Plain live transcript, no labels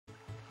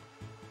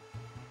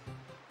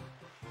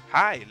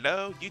Hi,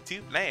 hello,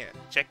 YouTube land!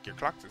 Check your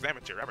clocks, it's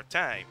amateur hour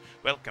time!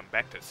 Welcome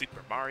back to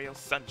Super Mario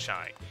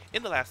Sunshine.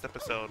 In the last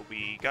episode,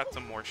 we got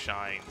some more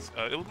shines.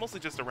 It was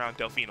mostly just around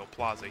Delfino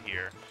Plaza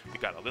here. We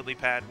got a lily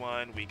pad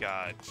one, we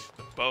got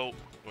the boat.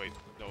 Wait,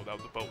 no,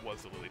 the boat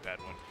was the lily pad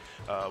one.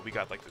 We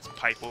got like this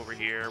pipe over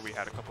here. We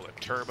had a couple of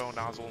turbo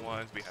nozzle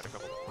ones. We had a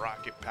couple of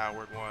rocket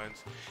powered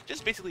ones.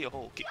 Just basically a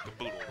whole kit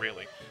caboodle,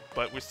 really.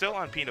 But we're still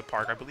on Pinna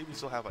Park. I believe we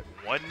still have like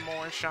one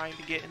more shine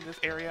to get in this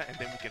area, and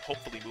then we can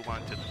hopefully move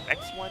on to the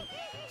next one.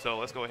 So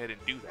let's go ahead and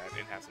do that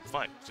and have some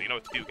fun. So you know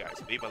what to do,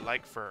 guys. Leave a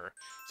like for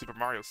Super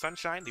Mario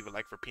Sunshine, leave a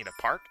like for Pinna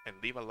Park, and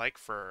leave a like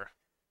for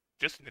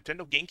just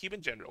Nintendo GameCube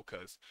in general,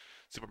 because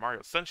Super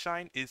Mario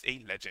Sunshine is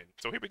a legend.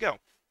 So here we go.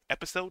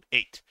 Episode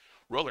 8,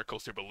 Roller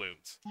Coaster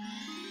Balloons.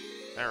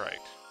 Alright.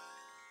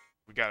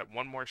 We got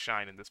one more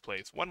shine in this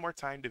place. One more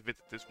time to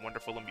visit this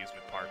wonderful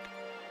amusement park.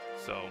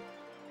 So,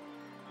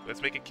 let's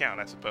make it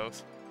count, I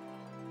suppose.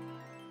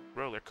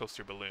 Roller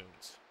Coaster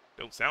Balloons.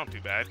 Don't sound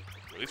too bad.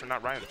 At least we're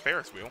not riding the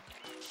Ferris wheel.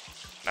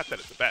 Not that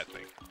it's a bad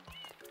thing.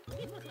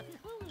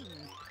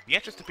 The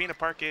entrance to Pinna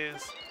Park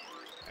is...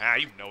 Ah,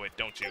 you know it,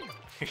 don't you?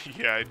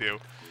 Yeah, I do.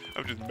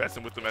 I'm just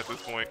messing with them at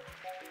this point.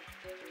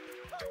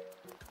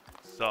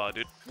 Saw,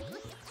 dude.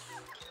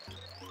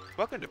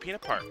 Welcome to Pinna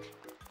Park.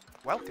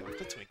 Welcome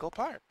to Twinkle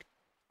Park.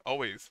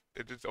 Always.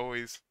 It just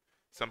always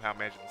somehow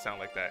manages to sound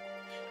like that.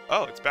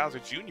 Oh, it's Bowser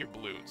Jr.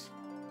 balloons.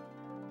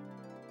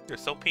 They're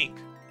so pink.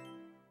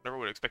 Never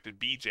would have expected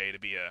BJ to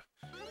be a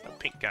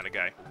pink kind of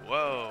guy.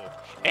 Whoa.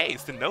 Hey,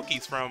 it's the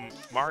Nokis from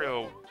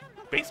Mario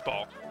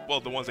Baseball. Well,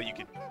 the ones that you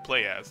can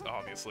play as,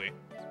 obviously.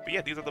 But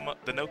yeah, these are the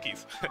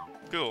Nokis.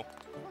 Cool.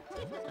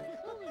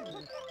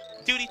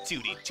 Tooty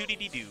tooty, tooty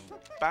dee doo,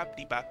 bop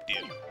dee bop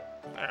doo.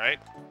 Alright,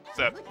 what's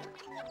up?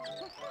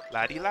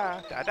 La dee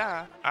la, da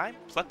da, I'm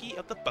Plucky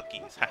of the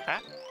Buckies, haha.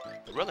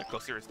 The roller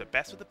coaster is the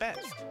best of the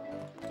best.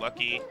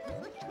 Plucky.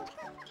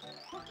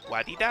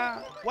 Wah dee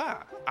da,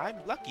 wah, I'm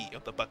Lucky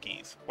of the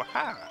Buckies,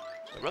 waha.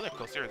 The roller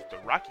coaster is the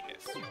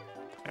rockiness.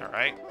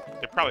 Alright,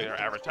 they're probably our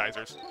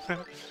advertisers.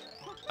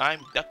 I'm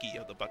Ducky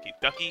of the Buckies.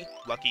 Ducky,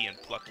 Lucky, and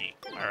Plucky.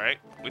 Alright,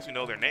 at least we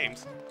know their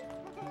names.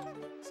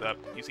 What's up?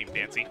 You seem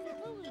dancy.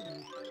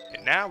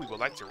 And now we would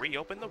like to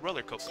reopen the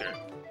roller coaster.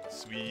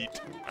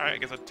 Sweet. Alright, I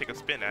guess I'll take a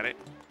spin at it.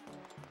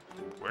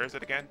 Where is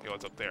it again? Oh,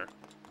 it's up there.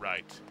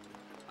 Right.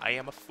 I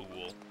am a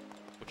fool.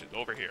 Which is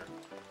over here.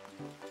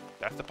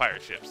 That's the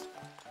pirate ships.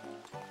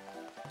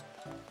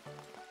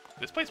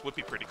 This place would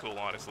be pretty cool,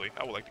 honestly.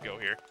 I would like to go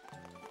here.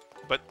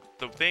 But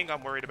the thing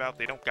I'm worried about,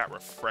 they don't got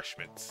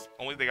refreshments.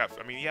 Only they got,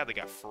 I mean, yeah, they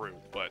got fruit,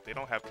 but they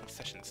don't have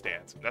concession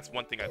stands. And that's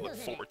one thing I look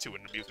forward to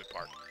in an amusement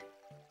park.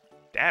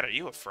 Dad, are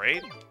you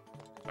afraid?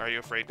 Are you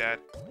afraid, Dad?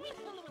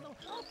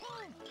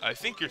 I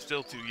think you're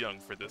still too young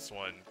for this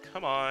one.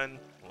 Come on,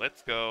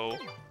 let's go.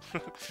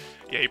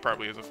 Yeah, he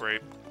probably is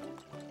afraid.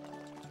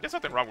 There's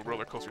nothing wrong with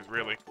roller coasters,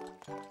 really.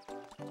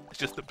 It's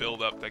just the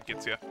build-up that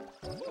gets you.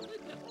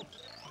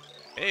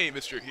 Hey,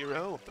 Mr.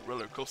 Hero, the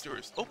roller coaster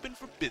is open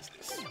for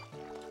business.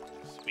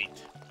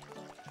 Sweet.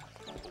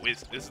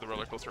 This is the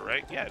roller coaster,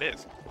 right? Yeah, it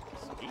is.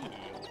 Ooh,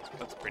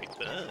 that's pretty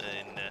fun.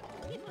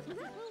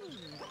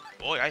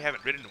 Boy, I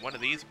haven't ridden one of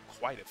these in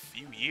quite a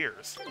few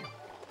years.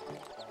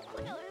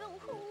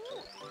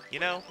 You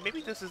know,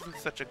 maybe this isn't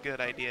such a good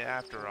idea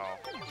after all.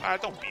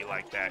 Don't be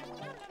like that.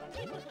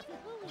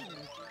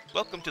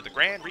 Welcome to the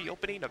grand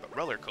reopening of the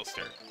roller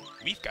coaster.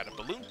 We've got a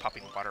balloon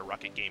popping water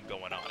rocket game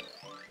going on.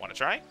 Wanna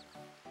try?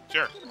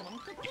 Sure.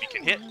 If you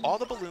can hit all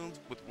the balloons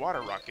with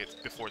water rockets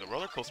before the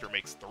roller coaster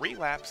makes 3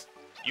 laps,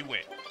 you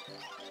win.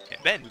 And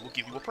then we will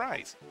give you a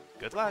prize.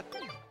 Good luck.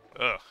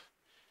 Ugh.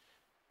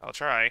 I'll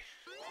try.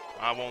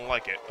 I won't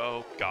like it.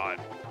 Oh,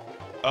 God.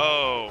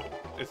 Oh.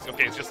 It's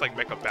okay, it's just like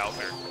Mecha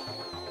Bowser.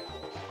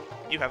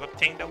 You have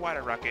obtained a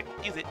water rocket.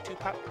 Use it to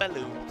pop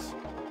balloons.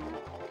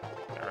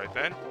 Alright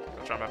then.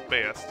 I'll try my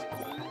best.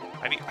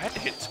 I have to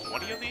hit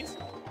 20 of these?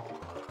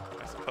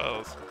 I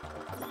suppose.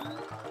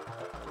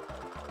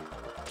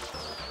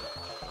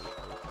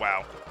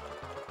 Wow.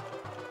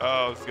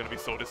 Oh, this is gonna be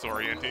so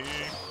disorienting.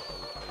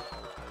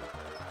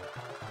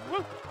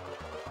 Woo!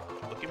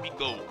 Look at me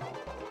go.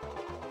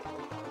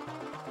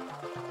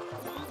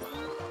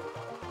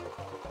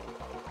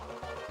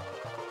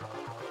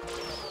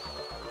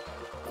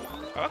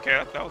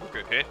 Okay, that was a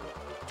good hit.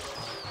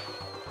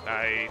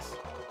 Nice.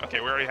 Okay,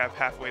 we already have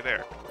halfway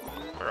there.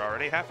 We're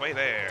already halfway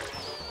there.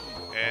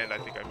 And I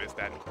think I missed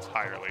that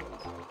entirely.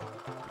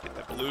 Get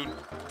that balloon.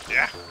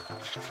 Yeah.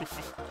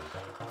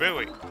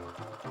 Really. Come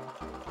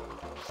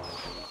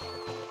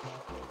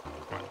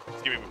on,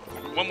 just give me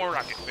one more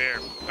rocket. There.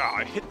 Ah,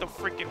 I hit the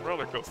freaking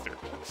roller coaster.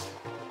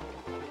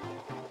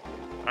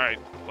 Alright,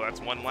 well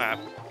that's 1 lap.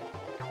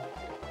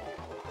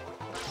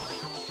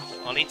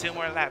 Only 2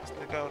 more laps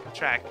to go to the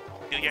track.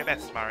 Do your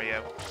best,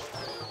 Mario.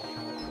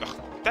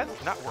 Ugh,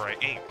 that's not where I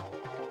aim.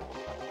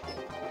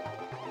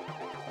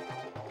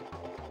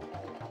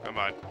 Come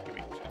on, give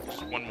me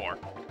just 1 more.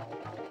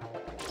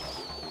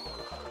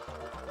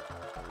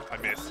 I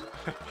miss.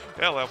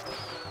 Hello.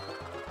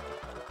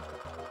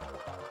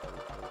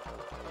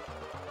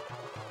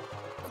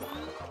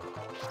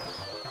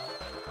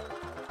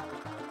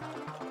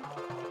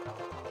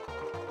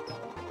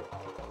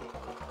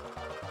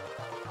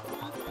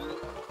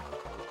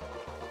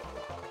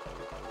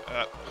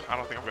 I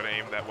don't think I'm gonna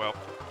aim that well,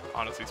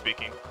 honestly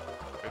speaking.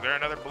 Is there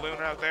another balloon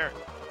out there?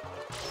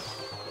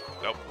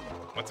 Nope.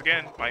 Once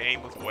again, my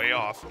aim was way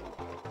off.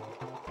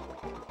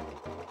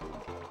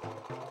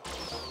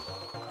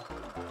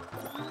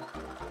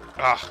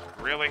 Ah,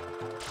 really?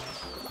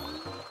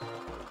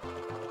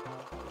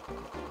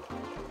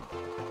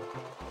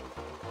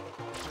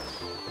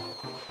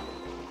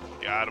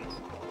 Got him.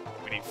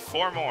 We need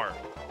 4 more.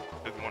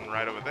 There's one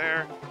right over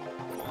there.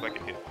 If I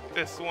can hit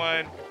this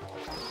one.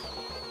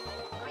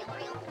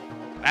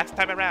 Last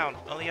time around,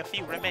 only a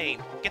few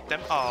remain. Get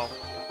them all.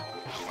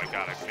 Oh my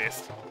god, I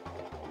missed.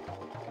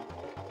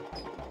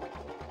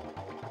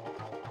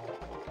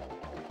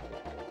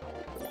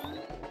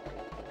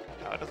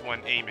 How does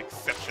one aim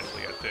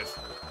exceptionally at this?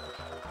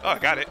 Oh, I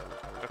got it.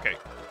 Okay.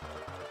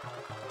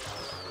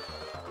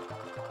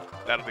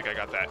 I don't think I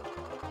got that.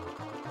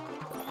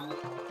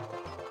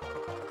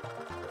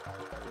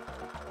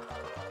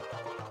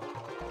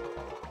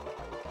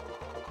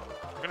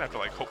 I'm gonna have to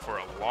like hope for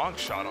a long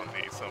shot on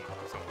these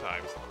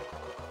sometimes.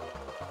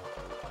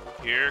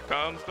 Here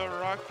comes the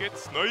rocket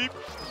snipe.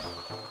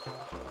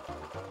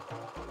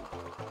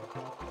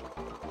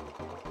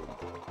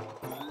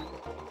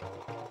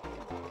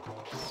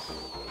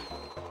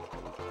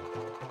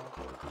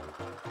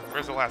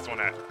 Where's the last one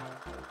at?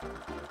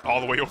 All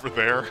the way over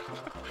there.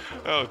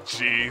 Oh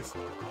jeez.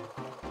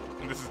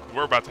 And this is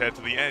we're about to head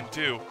to the end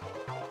too.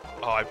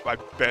 Oh, I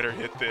better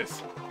hit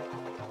this.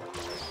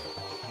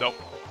 Nope.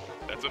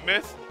 That's a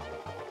miss.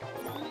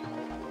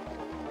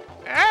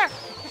 Ah!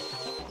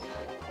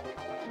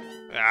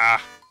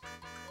 Ah.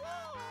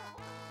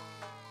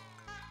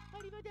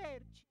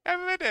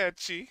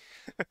 Arrivederci.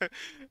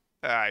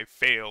 I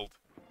failed.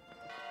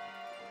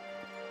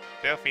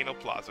 Delfino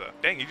Plaza.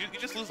 Dang, you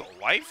just lose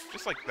a life?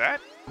 Just like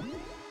that?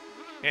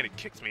 And it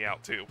kicks me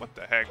out too. What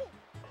the heck?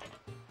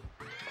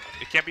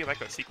 It can't be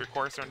like a secret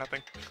course or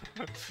nothing?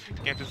 You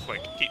can't just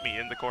like keep me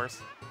in the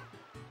course?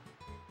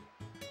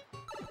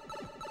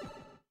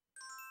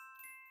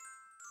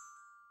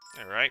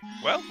 Alright,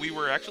 well, we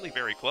were actually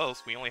very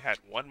close. We only had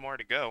 1 more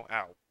to go.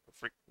 Ow.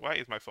 Frick. Why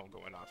is my phone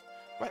going off?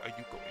 Why are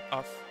you going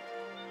off?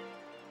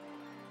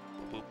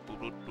 Boop, boop,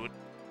 boop, boop.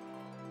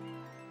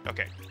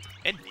 Okay.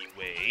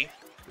 Anyway,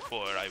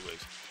 before I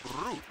was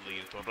rudely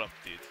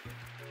interrupted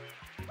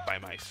by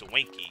my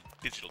swanky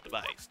digital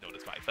device known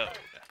as my phone,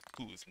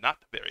 who's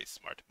not very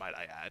smart, might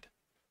I add.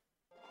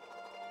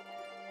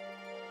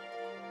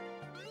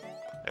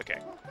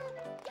 Okay.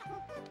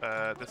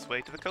 This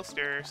way to the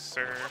coaster,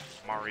 Sir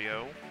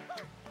Mario.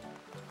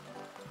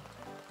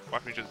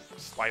 Watch me just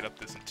slide up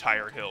this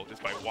entire hill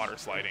just by water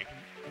sliding.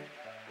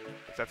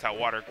 Because that's how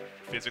water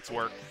physics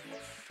work.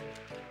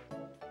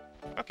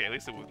 Okay, at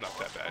least it was not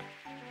that bad.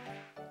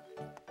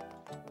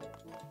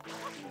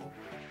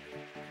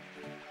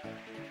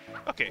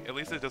 Okay, at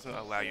least it doesn't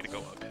allow you to go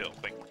uphill,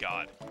 thank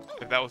God.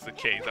 If that was the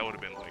case, I would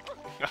have been like,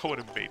 I would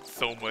have made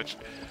so much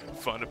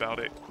fun about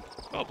it.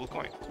 Oh, blue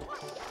coin.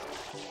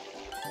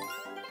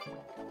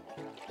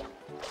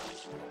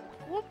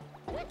 Whoop.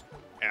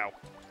 Ow.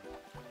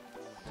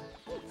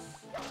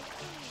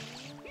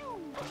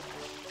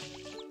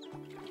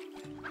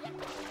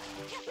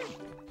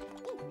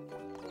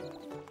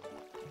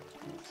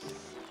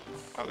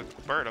 Oh, there's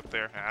a bird up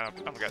there. I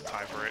don't got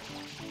time for it.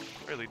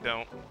 Really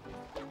don't.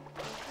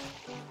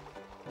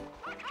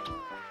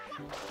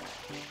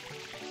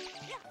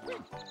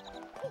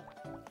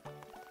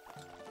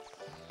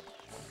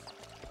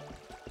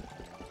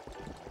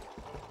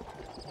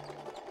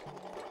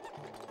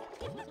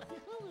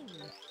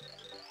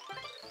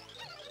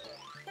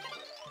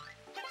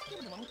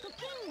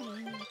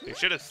 They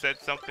should have said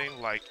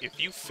something like, if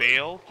you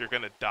fail, you're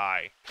gonna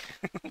die.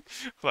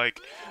 Like,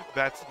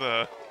 that's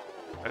the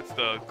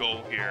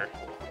goal here.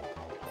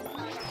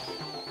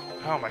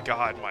 Oh my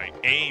god, my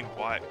aim,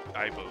 what?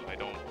 I don't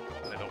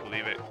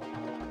believe it.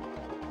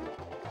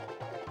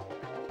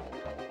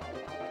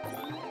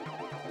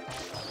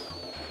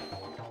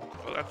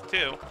 Well, that's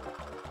 2.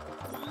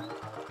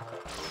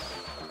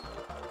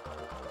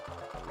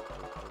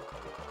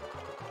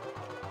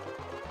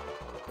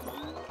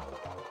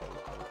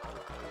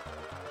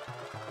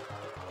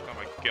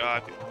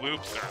 God, the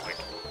loops are like,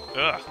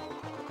 ugh.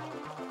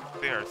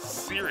 They are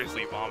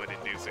seriously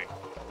vomit-inducing.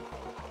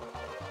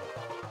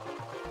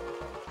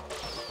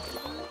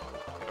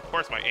 And of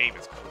course my aim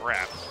is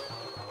crap.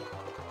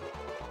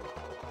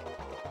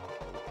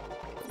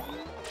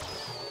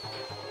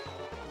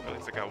 At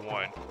least I got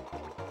 1.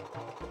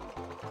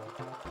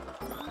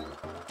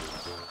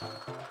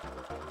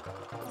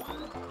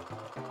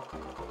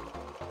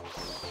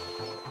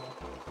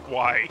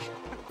 Why?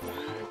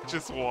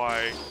 Just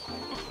why?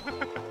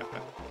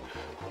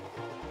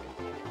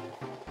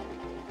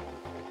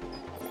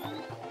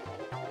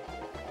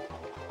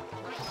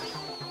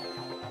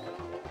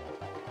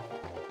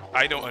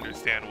 I don't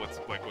understand what's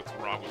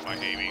wrong with my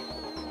aiming.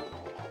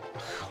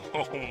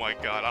 Oh my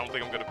god, I don't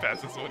think I'm gonna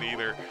pass this one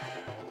either.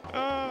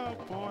 Oh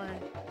boy.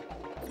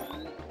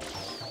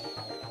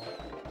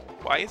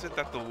 Why is it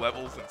that the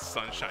levels in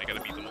Sunshine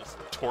gotta be the most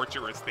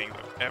torturous thing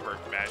I've ever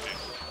imagined?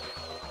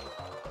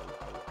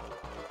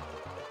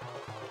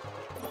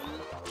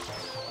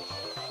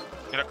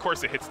 And of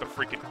course it hits the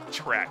freaking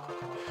track.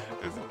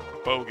 This is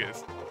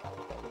bogus.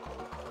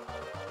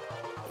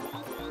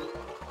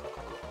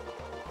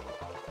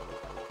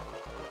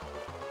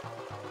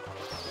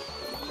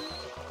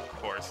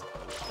 Of course.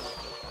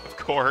 Of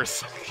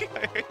course.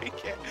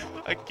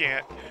 I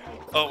can't.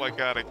 Oh my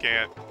god, I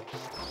can't.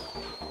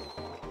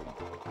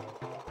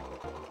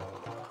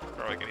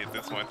 Or I can hit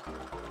this one.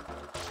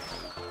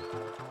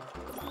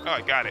 Oh,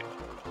 I got it.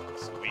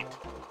 Sweet.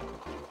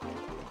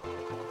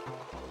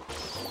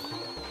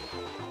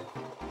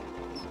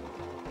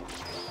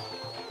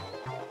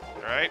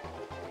 Alright.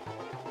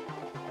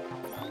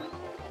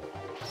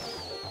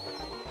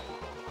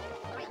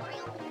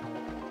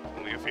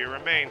 Only a few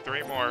remain.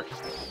 3 more.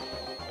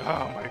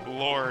 Oh my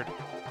lord.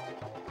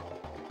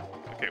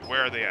 Okay,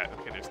 where are they at?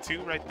 Okay, there's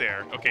 2 right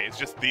there. Okay, it's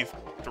just these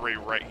 3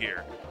 right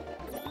here.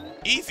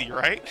 Easy,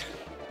 right?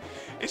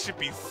 It should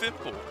be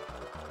simple.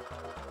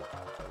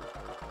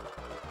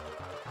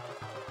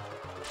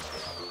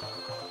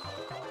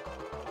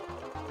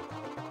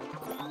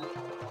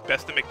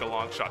 Best to make the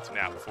long shots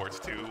now before it's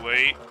too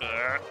late.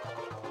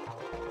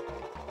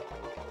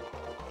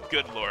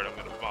 Good lord, I'm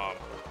gonna bomb.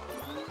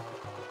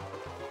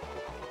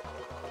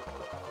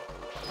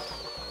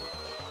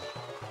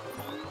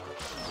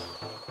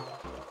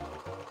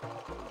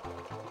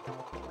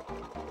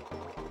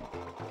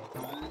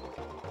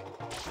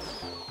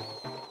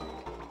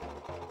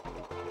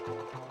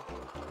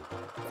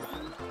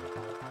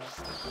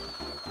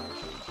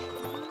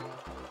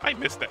 I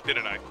missed that,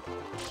 didn't I?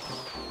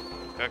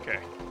 Okay.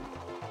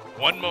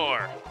 1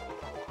 more.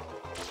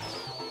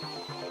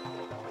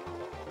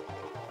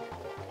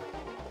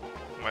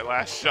 My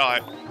last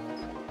shot.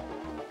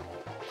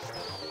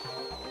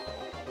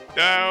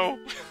 No!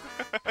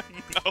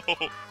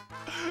 No!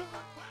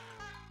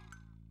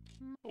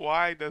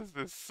 Why does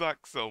this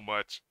suck so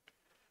much?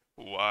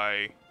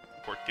 Why?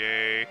 ¿Por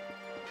qué?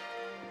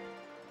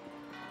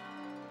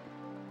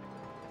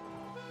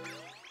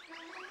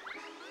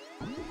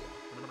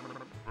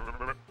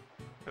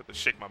 I have to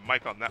shake my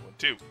mic on that one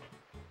too.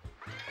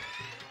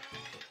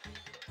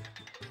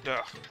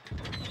 Ugh.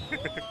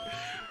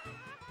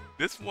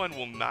 This one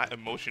will not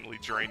emotionally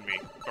drain me.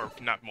 Or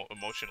not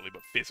emotionally,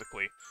 but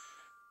physically.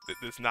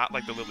 It's not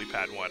like the lily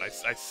pad one, I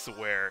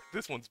swear.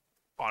 This one's,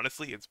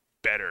 honestly, it's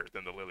better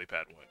than the lily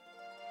pad one.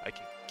 I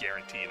can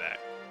guarantee that.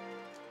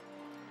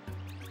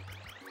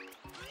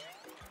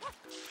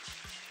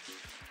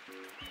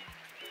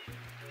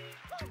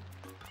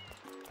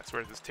 I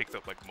swear this takes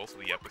up like most of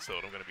the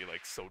episode. I'm gonna be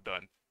like so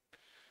done.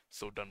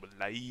 So done with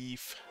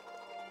life.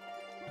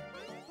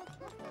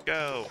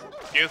 Go!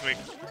 Excuse me.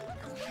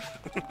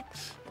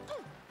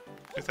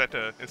 Just had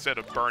to, instead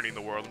of burning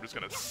the world, I'm just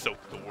gonna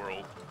soak the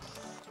world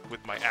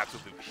with my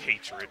absolute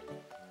hatred.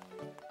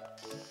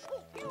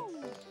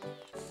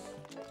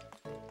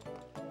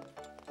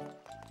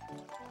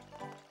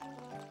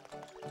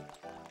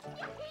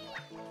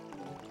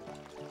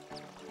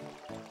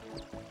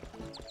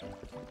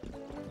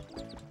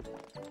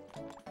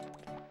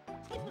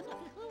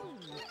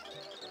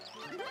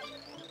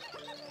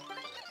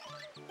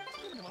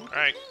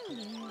 Alright.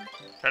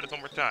 Try this one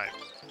more time.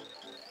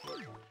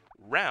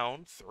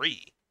 Round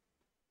 3.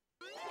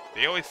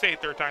 They always say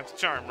 3rd time's a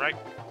charm, right?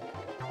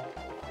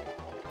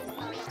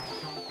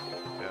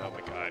 Oh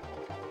my god.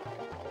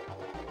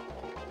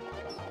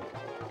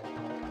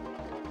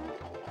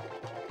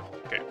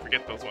 Okay,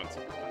 forget those ones.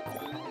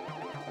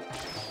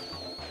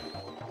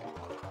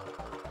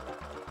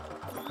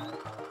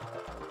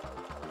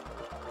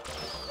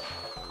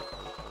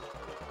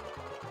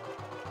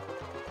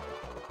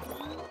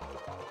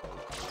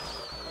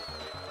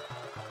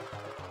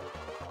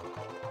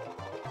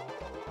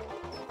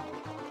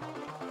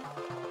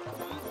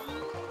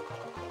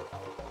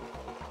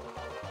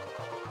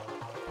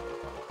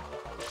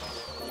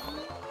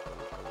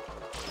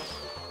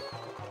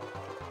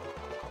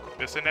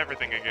 Missing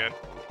everything again.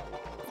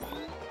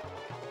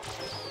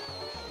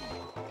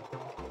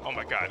 Oh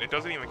my god, it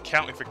doesn't even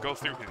count if it goes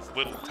through his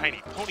little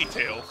tiny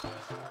ponytail.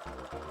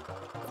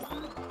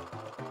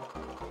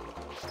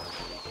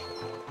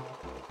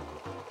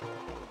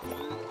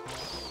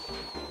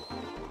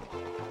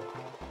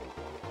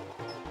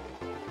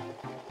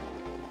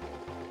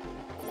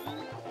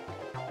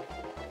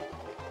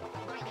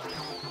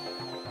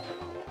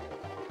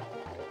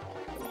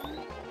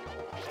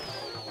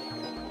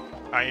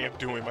 I am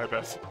doing my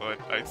best, but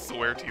I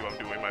swear to you I'm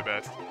doing my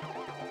best.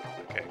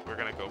 Okay, we're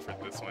gonna go for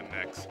this one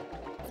next.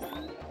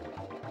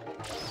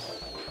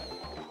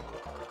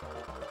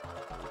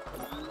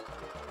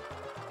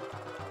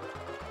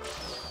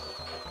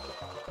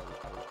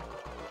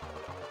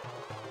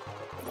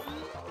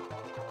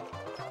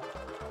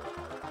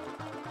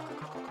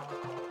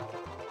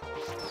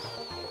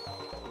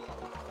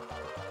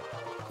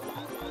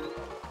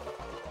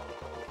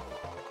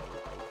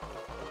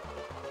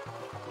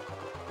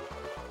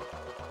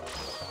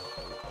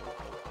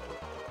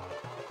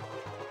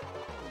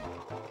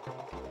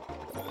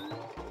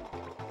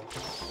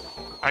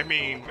 I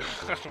mean,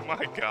 oh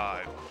my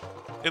god.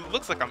 It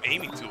looks like I'm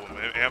aiming to him,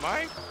 am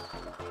I?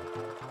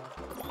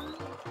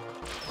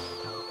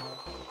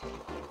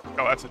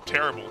 Oh, that's a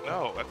terrible...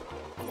 No, that's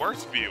the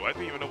worst view. I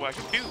didn't even know I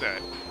could do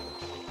that.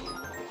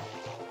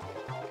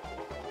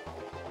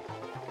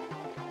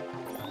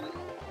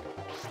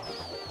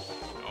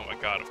 Oh my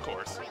god, of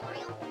course.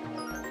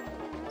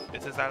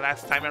 This is our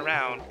last time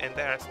around, and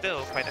there are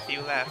still quite a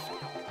few left.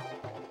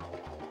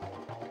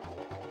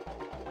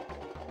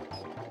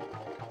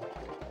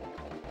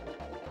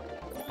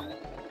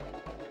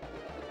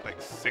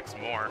 Like 6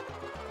 more.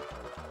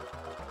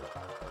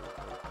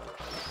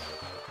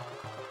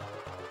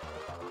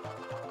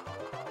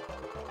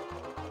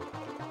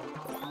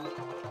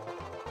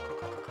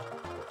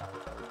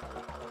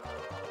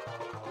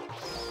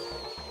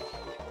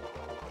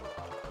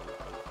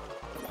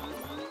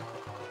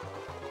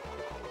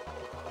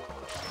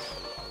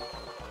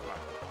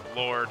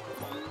 Lord.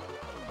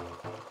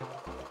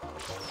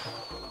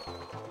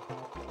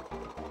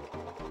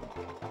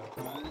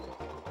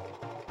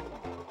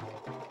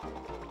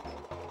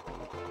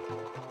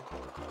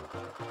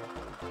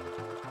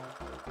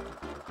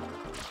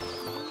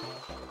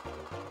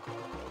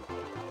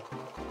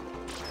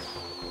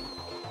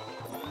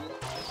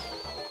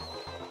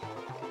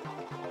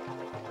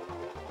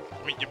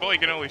 I mean, your boy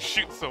can only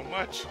shoot so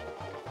much.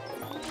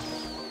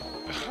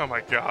 Oh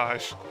my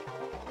gosh.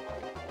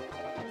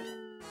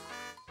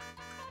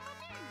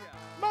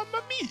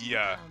 Mamma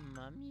mia!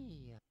 Mamma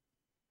mia.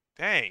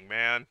 Dang,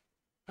 man.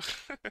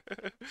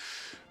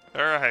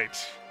 Alright.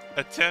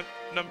 Attempt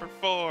number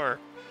 4.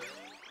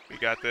 We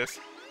got this.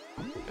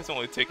 It's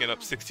only taking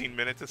up 16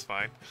 minutes. It's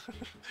fine.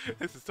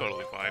 This is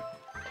totally fine.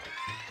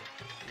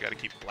 We gotta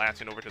keep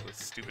blasting over to the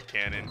stupid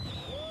cannon.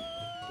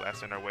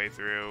 Blasting our way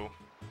through.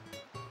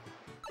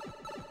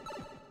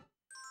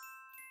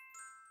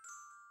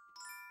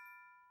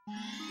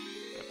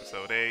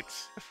 Episode 8.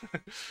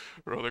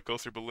 Roller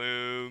coaster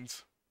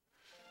balloons.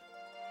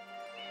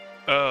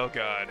 Oh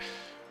god.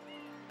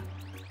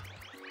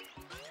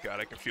 God,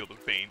 I can feel the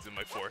veins in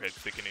my forehead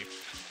thickening.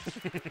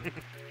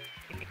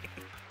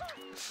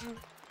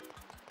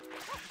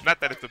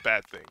 Not that it's a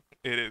bad thing.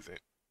 It isn't.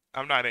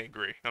 I'm not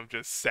angry. I'm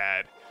just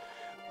sad.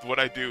 What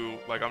I do,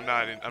 like, I'm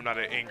not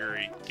an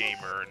angry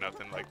gamer or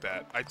nothing like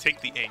that. I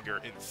take the anger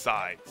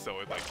inside, so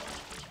it, like,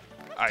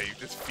 I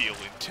just feel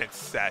intense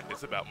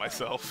sadness about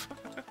myself.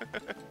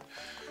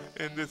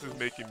 And this is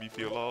making me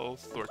feel all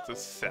sorts of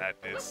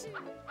sadness.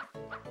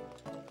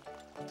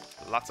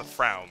 Lots of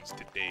frowns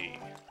today.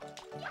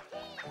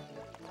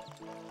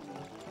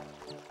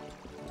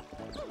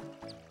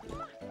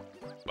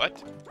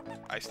 But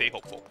I stay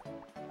hopeful.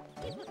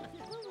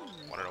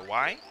 Wanna know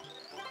why?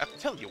 I have to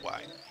tell you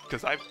why.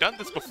 Because I've done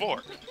this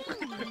before.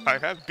 I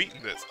have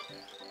beaten this.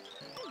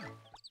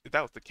 If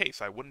that was the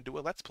case, I wouldn't do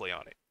a Let's Play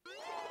on it.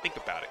 Think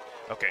about it.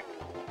 Okay,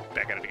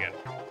 back at it again.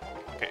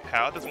 Okay,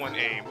 how does one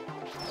aim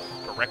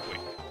correctly?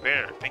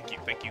 There, thank you,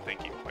 thank you,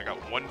 thank you. I got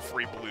 1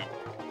 free blue.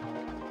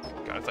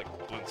 God, it's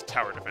like Bloons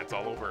tower defense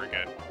all over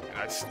again. And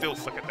I still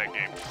suck at that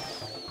game.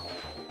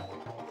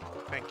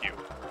 Thank you.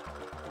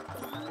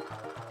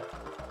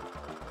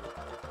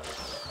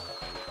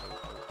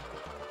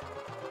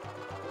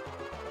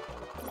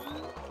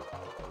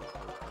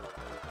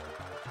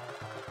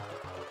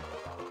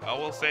 I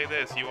will say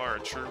this, you are a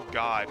true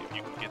god if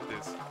you can get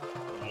this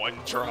one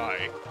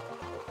try.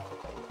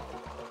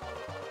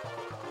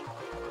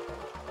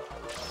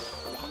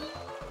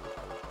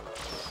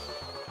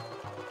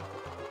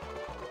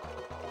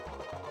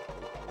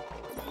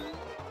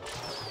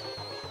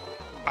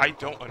 I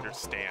don't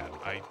understand.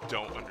 I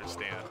don't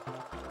understand.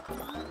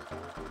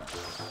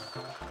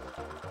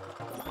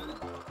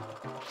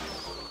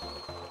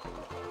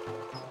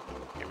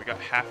 Okay, we got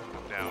half of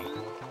them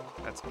down.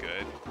 That's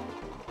good.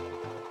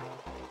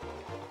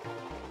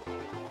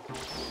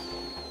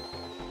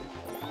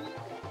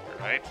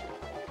 Alright.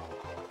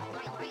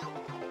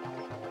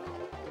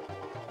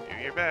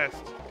 Do your best.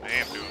 I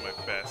am doing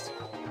my best.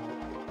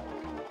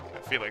 I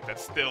feel like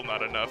that's still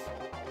not enough.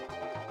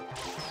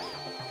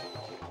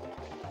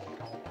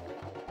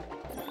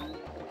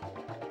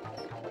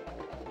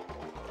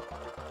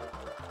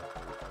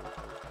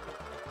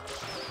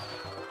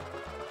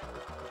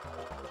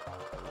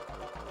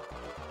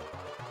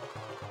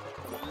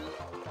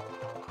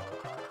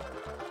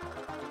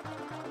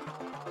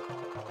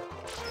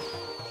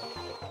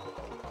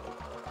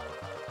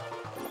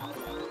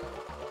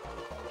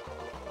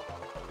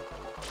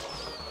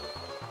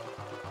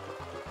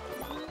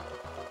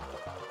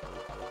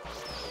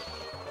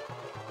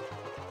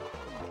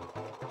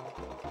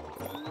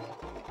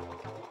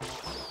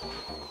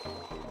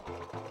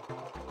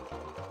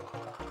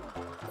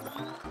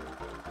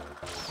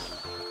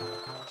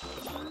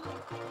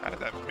 How did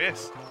that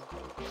miss?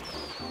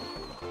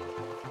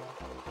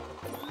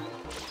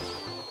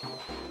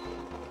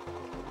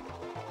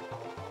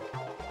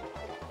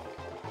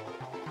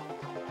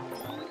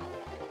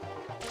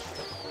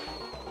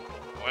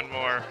 One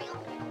more.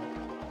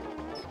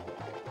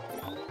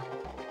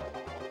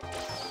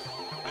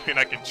 I mean,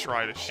 I can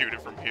try to shoot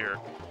it from here,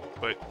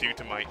 but due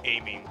to my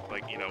aiming,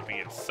 like, you know,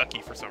 being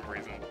sucky for some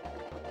reason,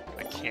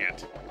 I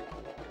can't.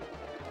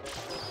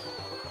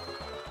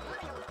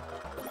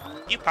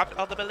 You popped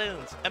all the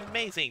balloons.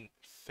 Amazing.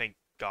 Thank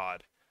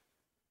God.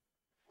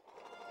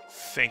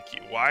 Thank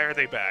you. Why are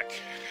they back?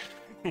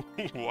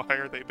 Why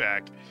are they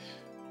back?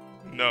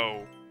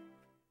 No.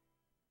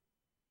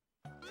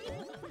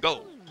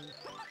 Go.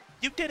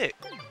 You did it.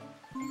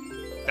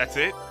 That's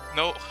it?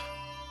 No.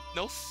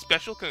 No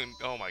special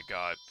oh my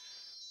God.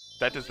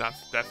 That does not,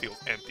 that feels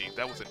empty.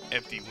 That was an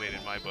empty win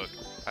in my book.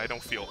 I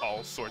don't feel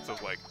all sorts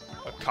of, like,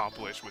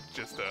 accomplished with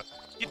just a,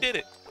 you did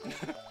it!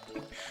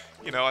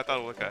 You know, I thought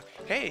it was like a,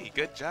 hey,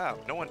 good job.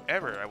 No one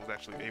ever I was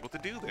actually able to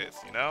do this,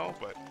 you know?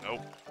 But,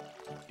 nope.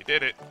 You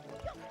did it.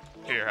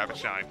 Here, have a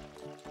shine.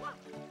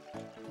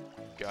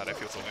 God, I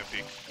feel so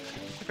empty.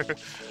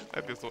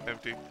 I feel so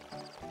empty.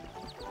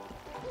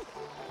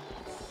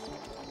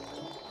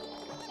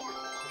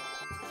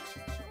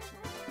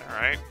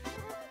 Alright.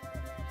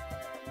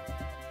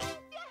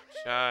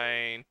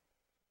 Shine.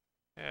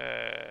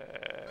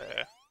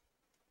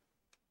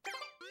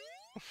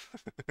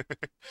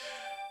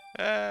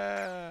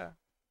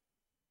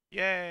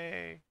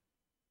 Yay.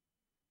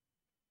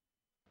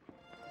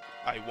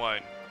 I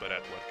won, but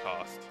at what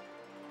cost?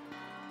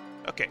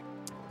 Okay,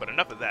 but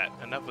enough of that.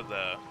 Enough of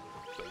the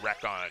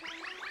rack on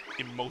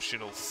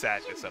emotional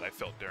sadness that I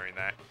felt during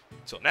that.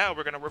 So now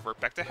we're gonna revert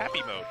back to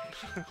happy mode,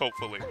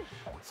 hopefully.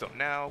 So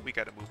now we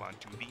gotta move on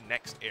to the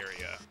next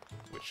area,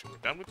 which we're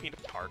done with Pinna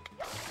Park.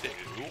 So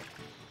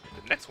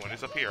the next one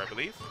is up here, I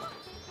believe.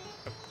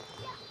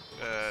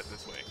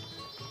 This way,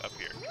 up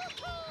here.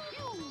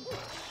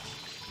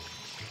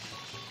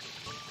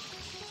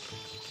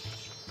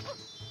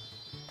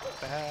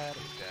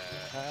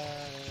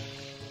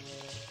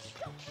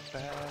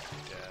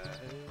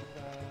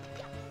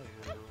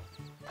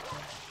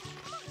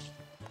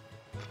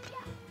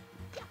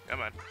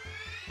 Come on.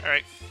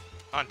 Alright,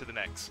 on to the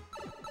next.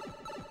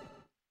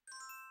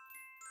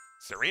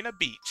 Sirena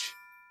Beach,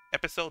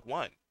 Episode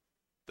 1,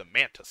 The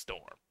Manta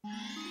Storm.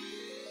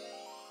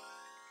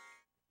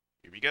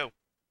 Here we go.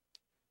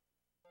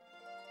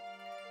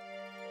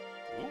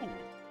 Ooh,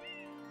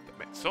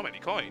 so many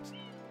coins.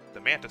 The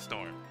Manta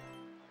Storm.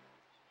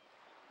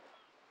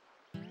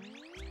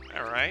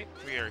 Alright,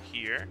 we are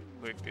here,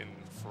 looking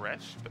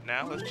fresh, but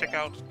now let's check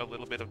out a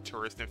little bit of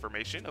tourist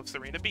information of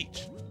Sirena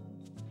Beach.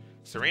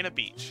 Sirena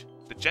Beach.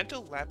 The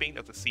gentle lapping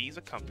of the seas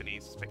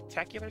accompanies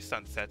spectacular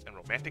sunsets and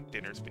romantic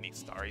dinners beneath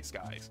starry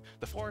skies.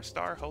 The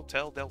 4-star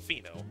Hotel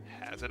Delfino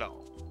has it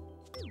all.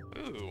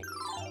 Ooh.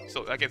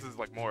 So I guess this is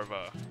like more of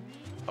a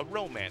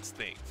romance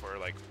thing for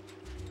like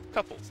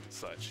couples and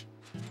such.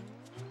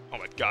 Oh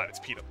my God, it's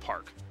Pinna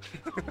Park.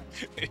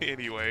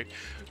 Anyway,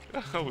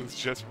 I was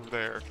just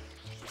there.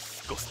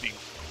 Disgusting.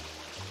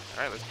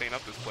 Alright, let's clean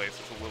up this place.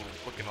 It's a little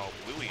looking all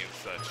bluey and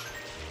such.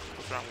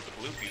 What's wrong with the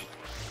blue view?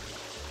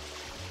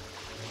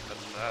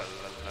 La, la,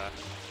 la.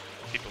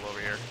 People over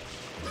here.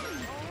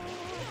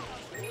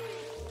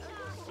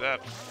 What's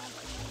up?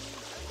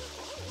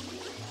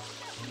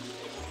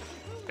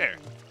 There.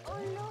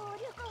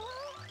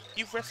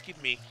 You've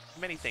rescued me.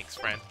 Many thanks,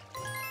 friend.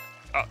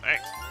 Oh,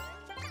 thanks.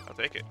 I'll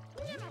take it.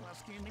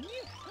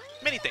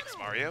 Many thanks,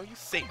 Mario. You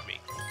saved me.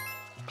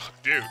 Oh,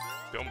 dude,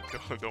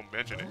 don't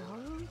mention it.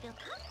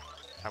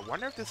 I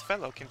wonder if this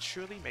fellow can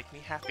truly make me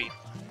happy.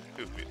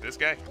 Who, this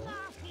guy?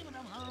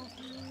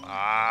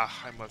 Ah,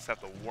 I must have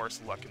the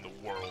worst luck in the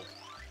world.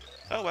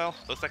 Oh well,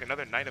 looks like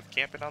another night of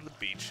camping on the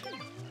beach.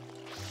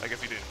 I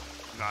guess he didn't,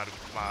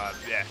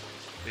 yeah,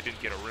 they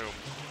didn't get a room.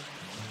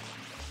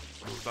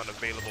 It was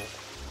unavailable.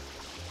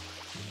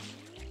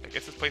 I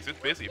guess this place is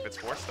busy if it's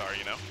 4-star,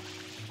 you know?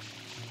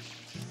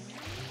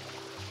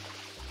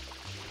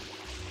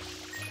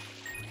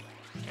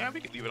 Yeah, we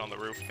could leave it on the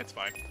roof. It's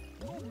fine.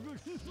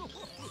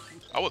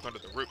 I was under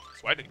the roof,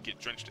 so I didn't get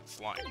drenched in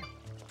slime.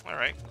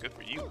 Alright, good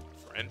for you,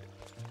 friend.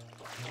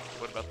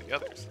 What about the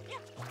others?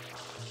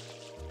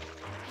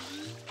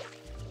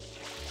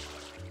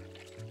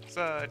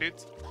 What's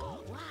dudes?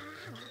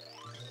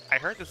 I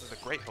heard this is a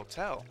great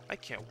hotel. I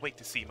can't wait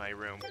to see my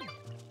room.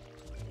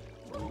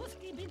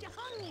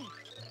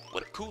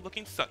 What a cool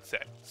looking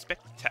sunset.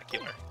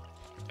 Spectacular.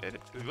 It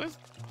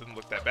doesn't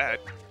look that bad.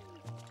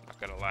 Not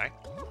gonna lie.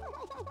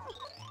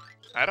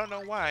 I don't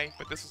know why,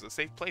 but this was a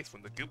safe place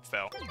when the goop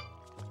fell.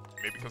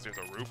 Maybe because there's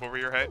a roof over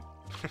your head?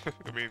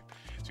 I mean,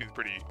 it seems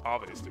pretty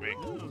obvious to me.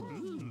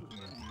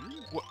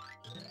 What?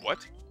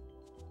 What?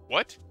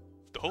 What?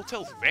 The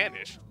hotel's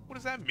vanished? What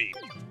does that mean?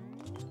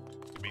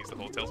 It means the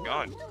hotel's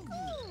gone.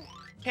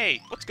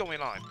 Hey, what's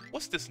going on?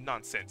 What's this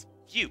nonsense?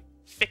 You,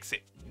 fix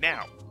it,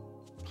 now.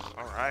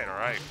 Alright,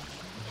 alright.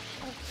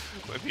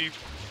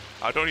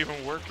 I don't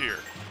even work here.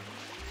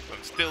 But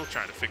I'm still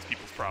trying to fix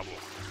people's problems.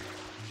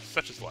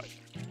 Such is life.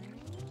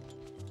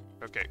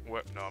 Okay,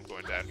 what? No, I'm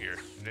going down here.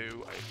 No,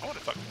 I want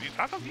to talk to these.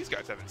 How come these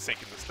guys haven't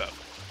synced this stuff?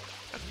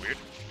 That's weird.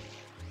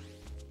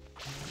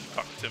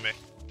 Talk to me.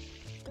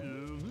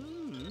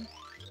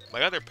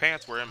 My other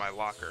pants were in my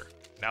locker.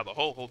 Now the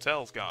whole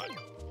hotel's gone.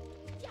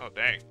 Oh,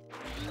 dang.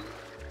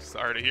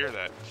 Sorry to hear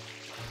that.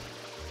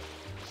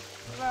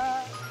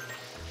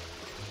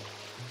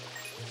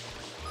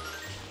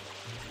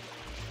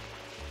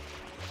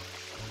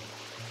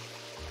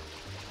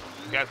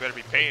 You guys better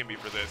be paying me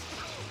for this.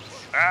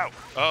 Ow!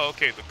 Oh,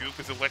 okay, the goop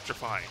is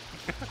electrifying.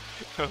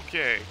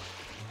 Okay.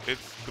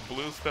 The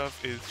blue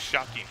stuff is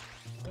shocking.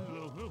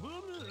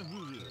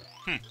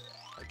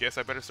 I guess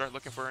I better start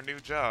looking for a new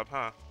job,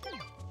 huh?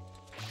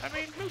 I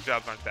mean, new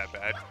jobs aren't that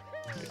bad.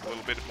 Get a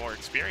little bit more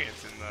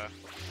experience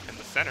in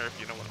the center, if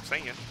you know what I'm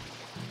saying.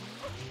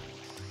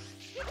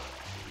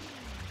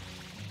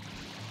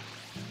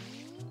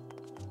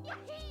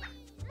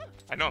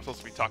 I know I'm supposed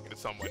to be talking to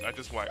someone. I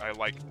just like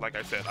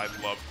I said, I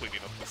love cleaning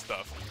up this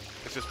stuff.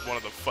 It's just one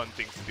of the fun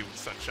things to do with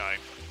Sunshine.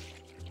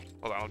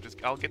 Hold on,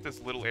 I'll get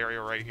this little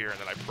area right here, and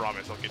then I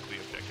promise I'll get to the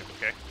objective,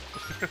 okay?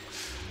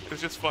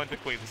 It's just fun to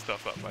clean the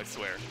stuff up, I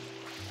swear.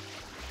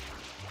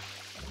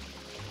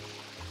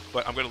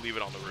 But I'm gonna leave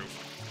it on the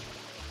roof.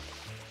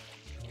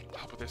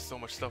 Oh, but there's so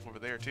much stuff over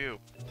there too.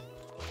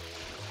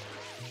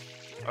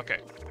 Okay,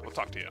 we'll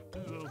talk to you.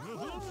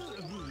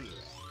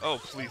 Oh,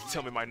 please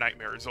tell me my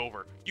nightmare is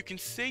over. You can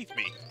save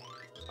me.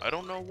 I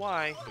don't know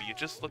why, but you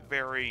just look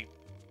very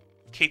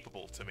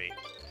capable to me.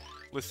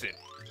 Listen,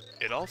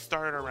 it all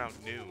started around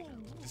noon.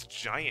 This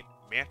giant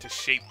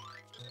mantis-shaped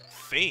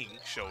thing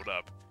showed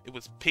up. It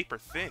was paper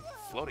thin,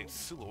 floating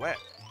silhouette.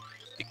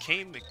 It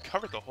came and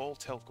covered the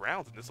hotel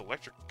grounds in this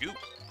electric goop.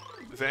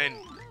 Then,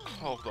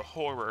 oh, the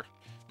horror.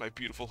 My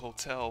beautiful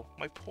hotel,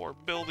 my poor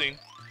building.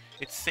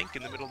 It sank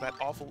in the middle of that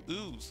awful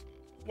ooze.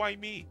 Why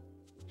me?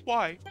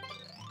 Why?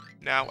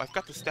 Now, I've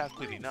got the staff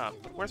cleaning up,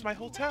 but where's my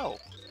hotel?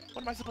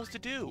 What am I supposed to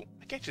do?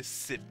 I can't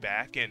just sit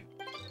back and...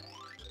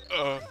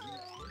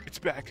 it's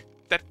back.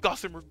 That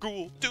gossamer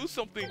ghoul, do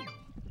something!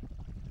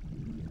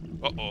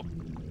 Uh-oh.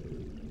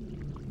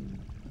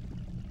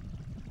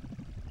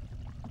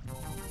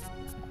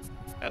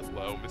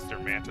 Hello,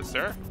 Mr. Manta,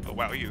 sir. Oh,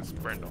 wow, he is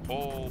spreading a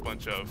whole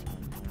bunch of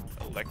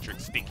electric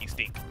stinky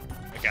stink.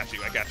 I got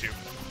you, I got you.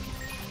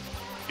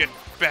 Get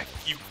back,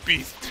 you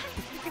beast!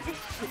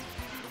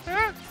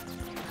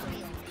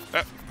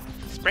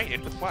 Spray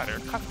it with water,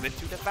 causes it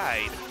to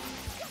divide.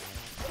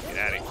 Get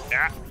out of here.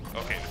 Ah!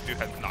 Okay, this dude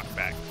has knocked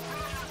back.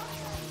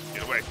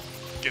 Get away.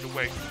 Get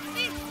away.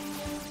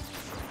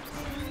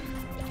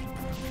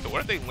 So what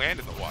if they land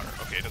in the water?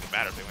 Okay, it doesn't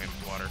matter if they land in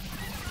the water.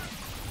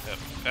 Up,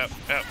 up,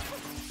 up.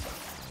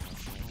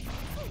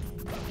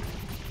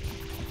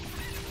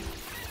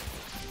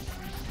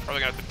 Probably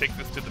gonna have to take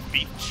this to the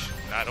beach,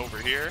 not over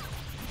here.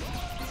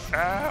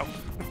 Ow!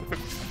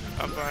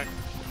 I'm fine.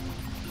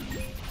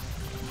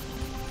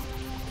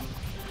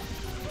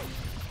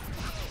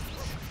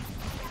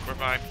 We're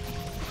fine.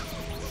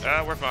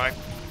 We're fine.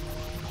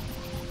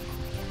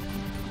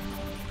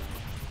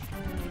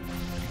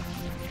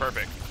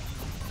 Perfect.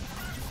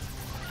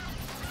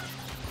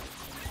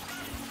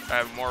 I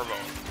have more of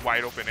a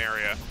wide open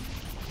area.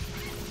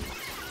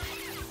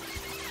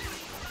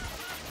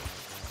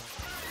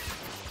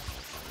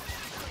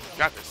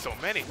 God, there's so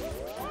many.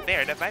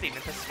 They're dividing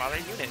into smaller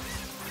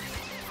units.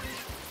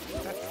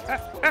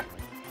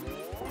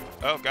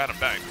 Oh God, I'm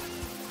dying.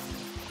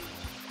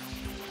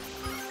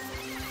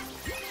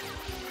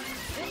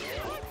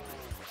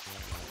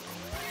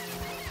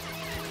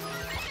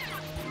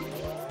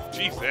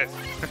 Jesus.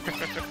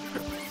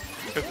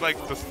 It's like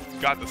the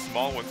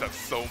small ones have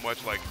so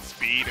much like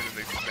speed, and then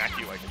they smack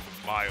you like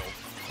it's mild.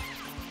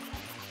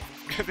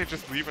 They're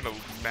just leaving a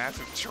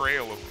massive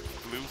trail of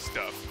blue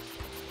stuff.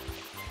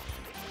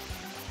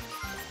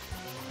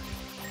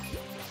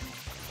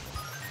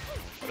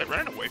 Are they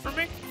running away from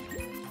me?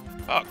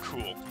 Oh,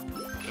 cool.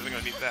 Isn't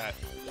gonna need that.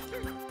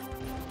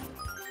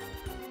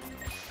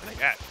 Where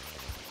they at?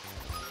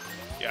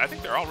 Yeah, I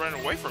think they're all running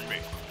away from me.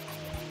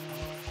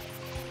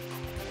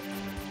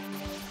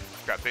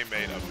 God, they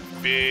made a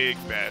big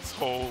mess.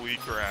 Holy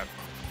crap.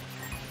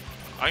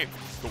 I think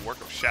it's the work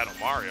of Shadow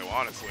Mario,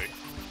 honestly,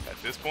 at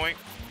this point.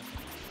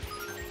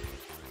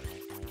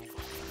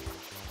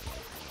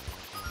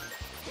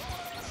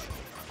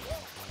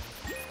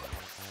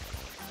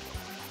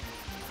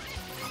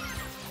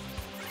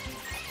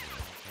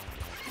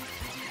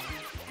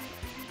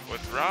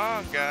 What's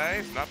wrong,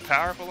 guys? Not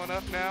powerful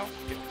enough now?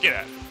 Get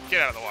out.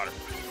 Get out of the water.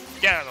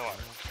 Get out of the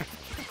water.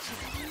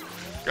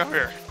 Come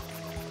here.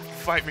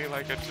 Fight me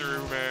like a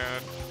true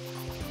man.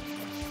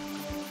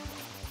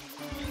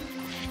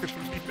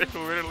 They're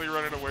literally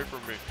running away from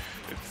me.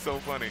 It's so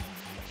funny.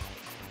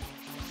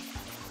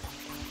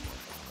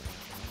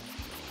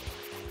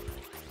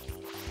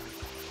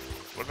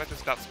 What if I just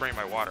stop spraying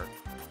my water?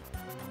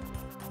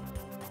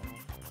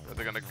 Are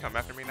they gonna come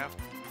after me now?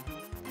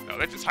 No,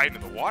 they're just hiding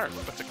in the water.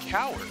 But it's a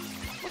coward.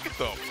 Look at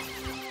them.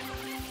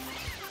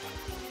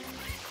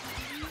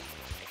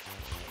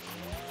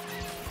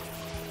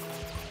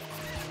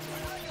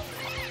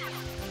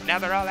 Now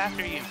they're all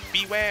after you.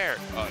 Beware.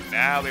 Oh,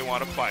 now they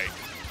want to fight.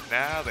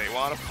 Now they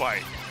want to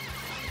fight.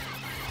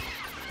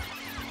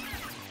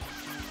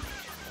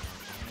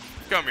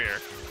 Come here.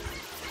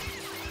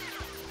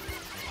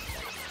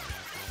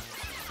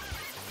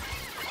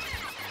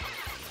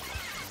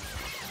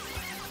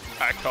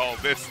 I call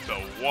this the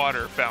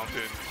water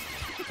fountain.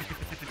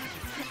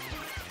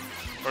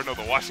 Or no,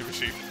 the washing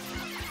machine.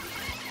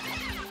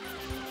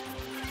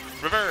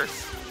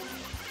 Reverse.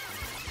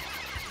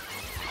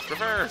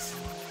 Reverse!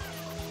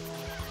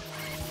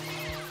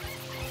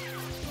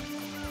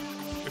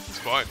 This is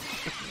fun.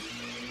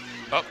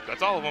 Oh,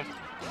 that's all of them.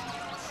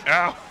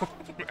 Ow!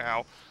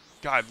 Ow.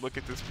 God, look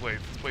at this place.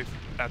 This place is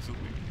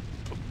absolutely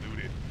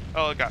polluted.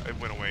 Oh, it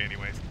went away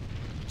anyways.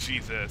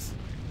 Jesus.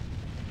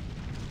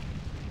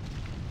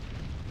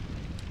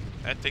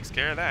 That takes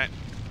care of that.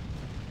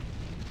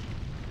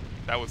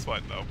 That was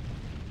fun, though.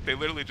 They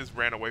literally just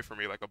ran away from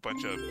me like a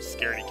bunch of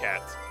scaredy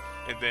cats.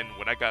 And then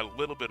when I got a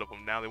little bit of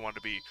them, now they want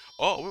to be,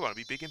 oh, we want to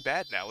be big and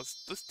bad now.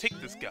 Let's take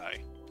this guy.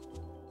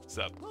 What's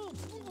up?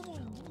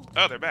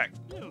 Oh, they're back.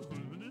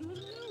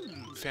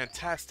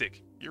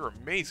 Fantastic. You're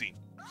amazing.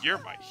 You're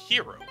my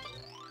hero.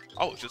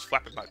 I was just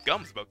flapping my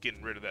gums about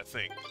getting rid of that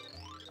thing.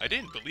 I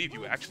didn't believe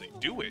you would actually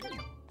do it.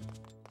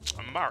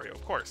 I'm Mario,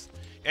 of course.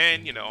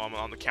 And, you know, I'm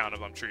on the count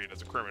of I'm treated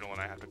as a criminal and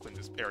I have to clean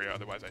this area,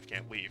 otherwise I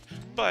can't leave.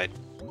 But,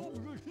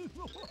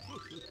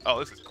 oh,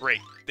 this is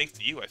great. Thanks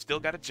to you, I still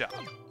got a job.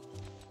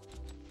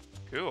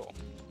 Cool.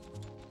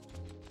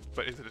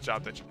 But is it a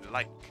job that you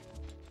like?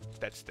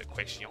 That's the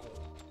question.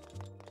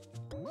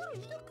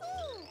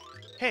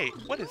 Hey,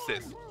 what is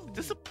this? Is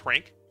this a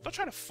prank? Don't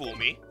try to fool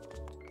me.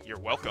 You're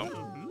welcome.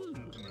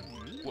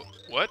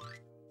 What?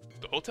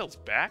 The hotel's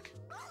back?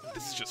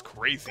 This is just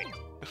crazy.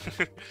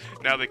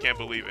 Now they can't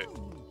believe it.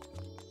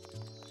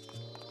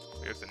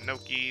 There's the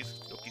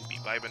Nokis. Nokis be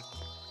vibing.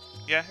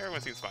 Yeah,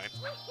 everyone seems fine.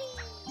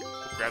 We'll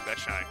grab that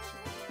shine.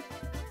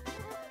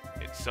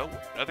 And so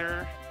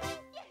another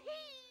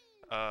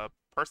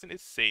person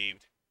is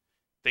saved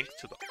thanks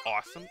to the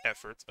awesome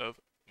efforts of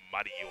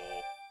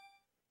Mario.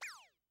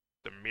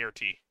 The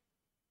Myrti.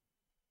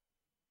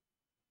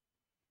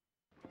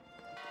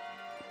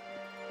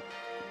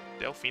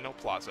 Delfino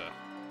Plaza.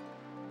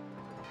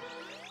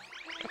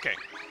 Okay.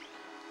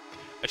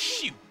 A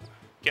shoe.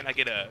 Can I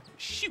get a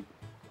shoe in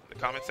the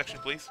comment section,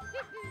 please?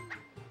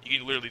 You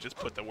can literally just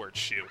put the word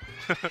shoe.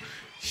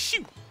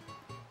 Shoe.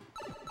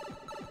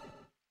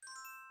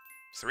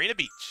 Sirena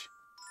Beach.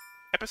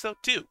 Episode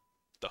 2.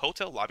 The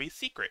hotel lobby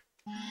secret.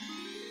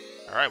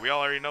 Alright, we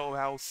all already know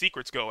how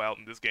secrets go out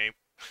in this game.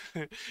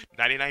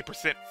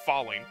 99%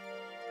 falling.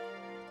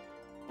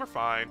 We're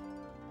fine.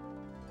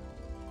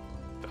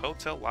 The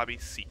hotel lobby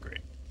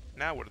secret.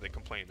 Now what are they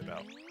complaining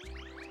about?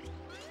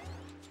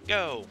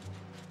 Go!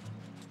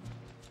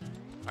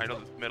 I know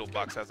this middle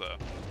box has a...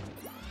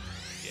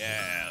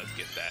 Yeah, let's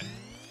get that.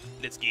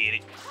 Let's get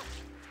it.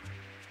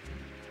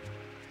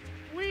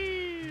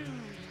 Whee!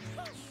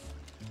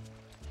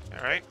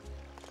 Alright.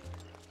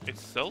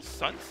 It's so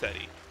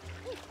sunsetty.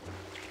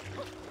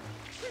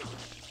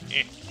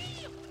 Eh.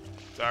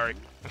 Sorry.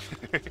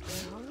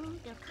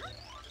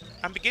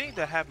 I'm beginning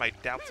to have my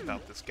doubts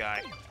about this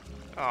guy.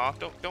 Aw,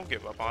 don't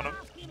give up on him.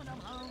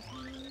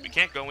 We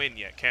can't go in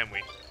yet, can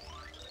we?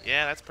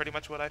 Yeah, that's pretty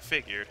much what I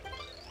figured.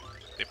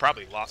 They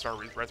probably lost our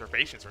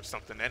reservations or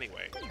something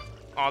anyway.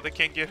 Aw, they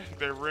can't get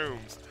their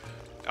rooms.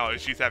 Oh,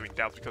 she's having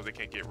doubts because they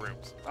can't get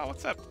rooms. Oh,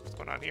 what's up? What's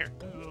going on here?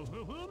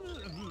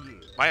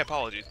 My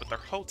apologies, but the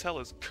hotel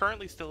is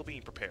currently still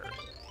being prepared.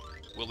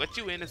 We'll let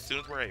you in as soon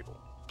as we're able.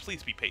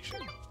 Please be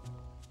patient.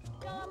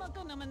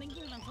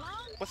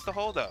 What's the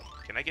holdup?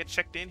 Can I get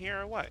checked in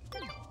here or what?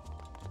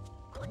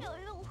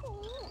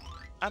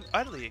 I'm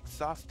utterly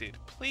exhausted.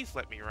 Please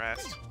let me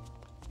rest.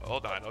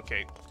 Hold on,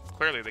 okay.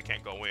 Clearly they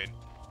can't go in.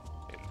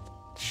 And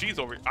she's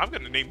over... I'm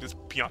gonna name this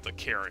Pianta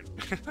Karen.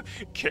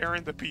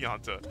 Karen the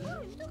Pianta.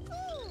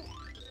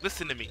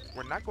 Listen to me.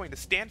 We're not going to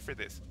stand for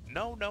this.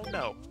 No, no,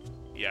 no.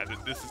 Yeah,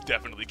 this is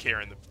definitely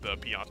Karen the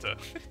Pianta.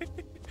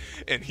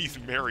 And he's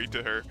married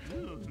to her.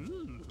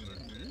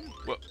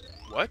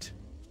 What?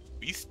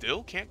 We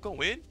still can't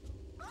go in?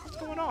 What's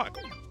going on?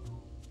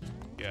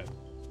 Yeah.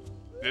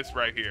 This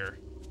right here.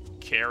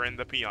 Karen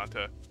the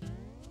Pianta.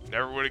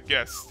 Never would have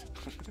guessed.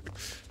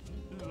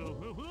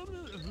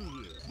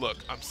 Look,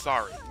 I'm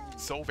sorry.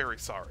 So very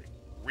sorry.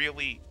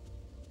 Really,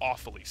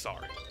 awfully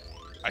sorry.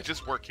 I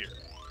just work here.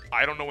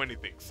 I don't know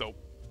anything, so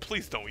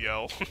please don't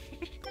yell.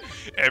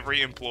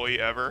 Every employee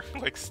ever.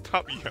 Like,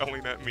 stop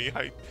yelling at me.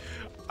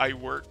 I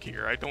work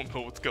here. I don't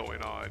know what's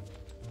going on.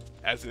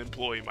 As an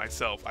employee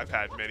myself, I've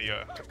had many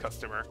a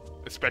customer,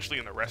 especially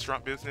in the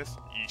restaurant business.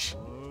 Yeesh.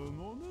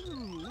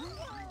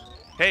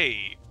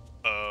 Hey,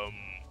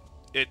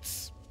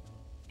 it's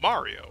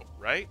Mario,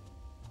 right?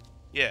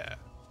 Yeah,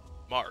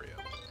 Mario.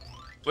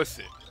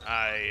 Listen,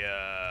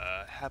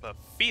 I have a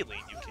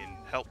feeling you can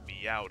help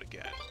me out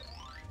again.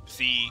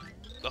 See,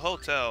 the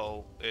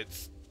hotel,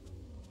 it's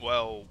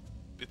full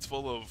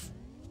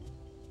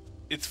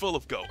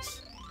of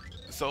ghosts.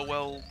 So,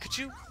 well, could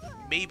you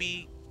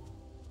maybe...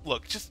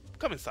 Look, just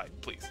come inside,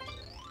 please.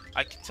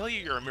 I can tell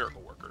you're a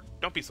miracle worker.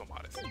 Don't be so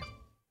modest.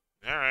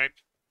 Alright.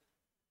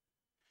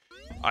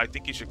 I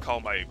think you should call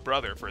my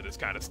brother for this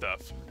kind of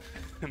stuff.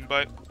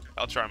 But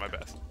I'll try my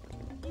best.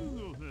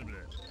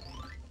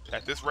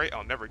 At this rate,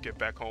 I'll never get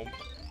back home.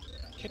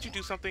 Can't you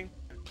do something?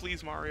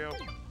 Please, Mario?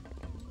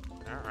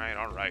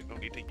 Alright. No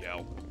need to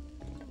yell.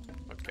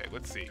 Okay,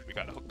 let's see. We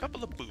got a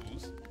couple of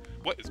boos.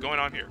 What is going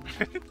on here?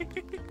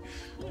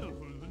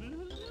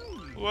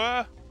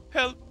 What?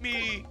 Help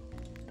me!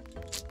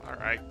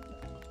 Alright.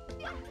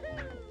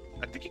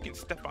 I think you can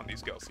step on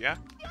these ghosts, yeah?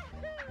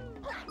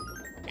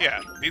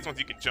 Yeah, these ones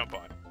you can jump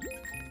on.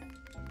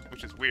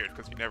 Which is weird,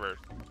 because you never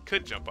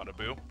could jump on a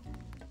boo.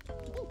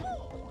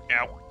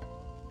 Ow.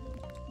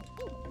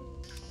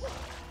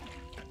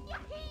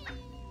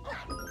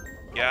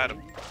 Got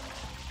him.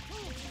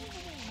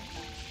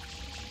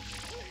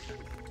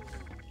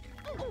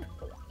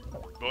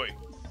 Boy.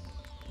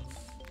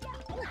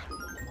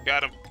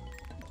 Got him.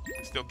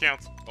 Still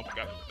counts. Oh my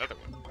god, another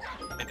one.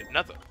 And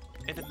another.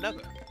 And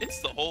another.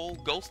 It's the whole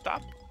ghost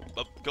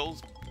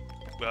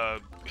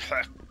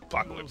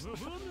apocalypse.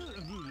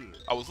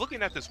 I was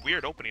looking at this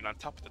weird opening on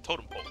top of the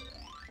totem pole,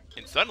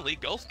 and suddenly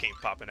ghosts came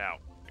popping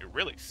out. It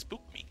really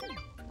spooked me.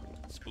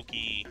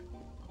 Spooky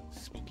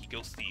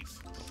ghosties.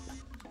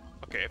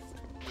 Okay,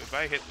 if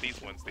I hit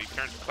these ones, they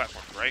turn to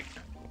platforms, right?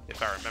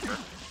 If I remember.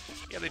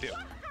 Yeah, they do.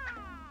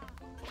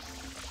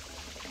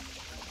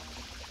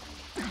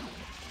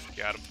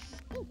 Got him.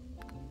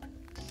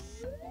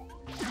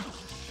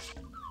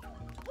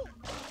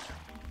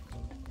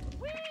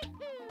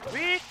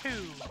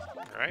 Woohoo!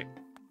 Alright,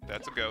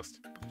 that's a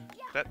ghost.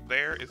 That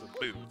there is a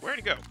boo. Where'd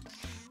he go?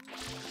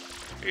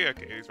 Yeah,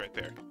 okay, he's right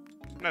there.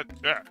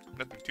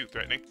 Nothing too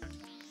threatening.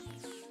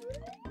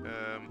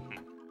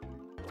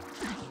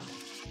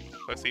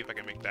 Let's see if I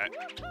can make that.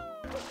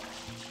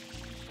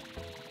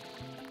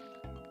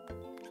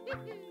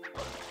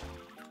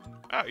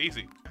 Oh,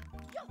 easy.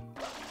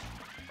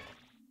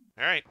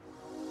 Alright.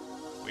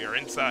 We are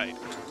inside.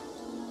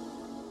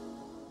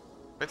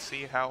 Let's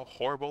see how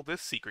horrible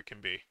this secret can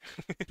be.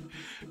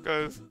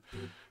 Because,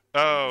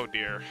 oh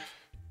dear.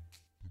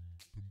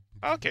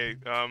 Okay,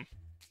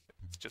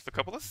 it's just a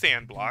couple of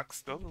sand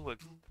blocks. Doesn't look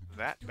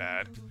that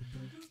bad,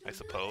 I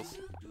suppose.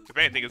 If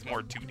anything, it's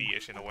more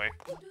 2D-ish in a way.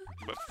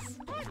 But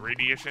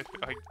 3D-ish,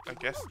 I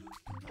guess.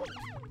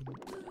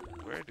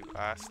 Where do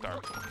I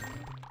start?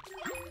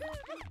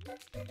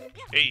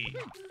 Hey!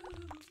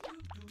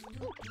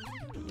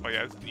 Oh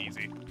yeah, this is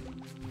easy.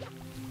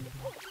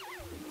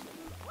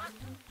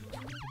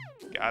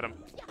 Got him.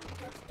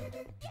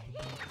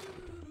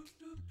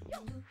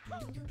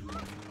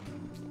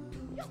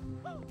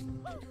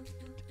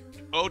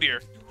 Oh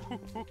dear.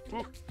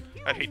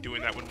 I hate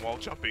doing that when wall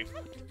jumping.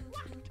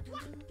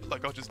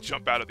 Like, I'll just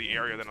jump out of the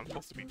area that I'm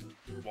supposed to be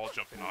wall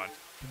jumping on.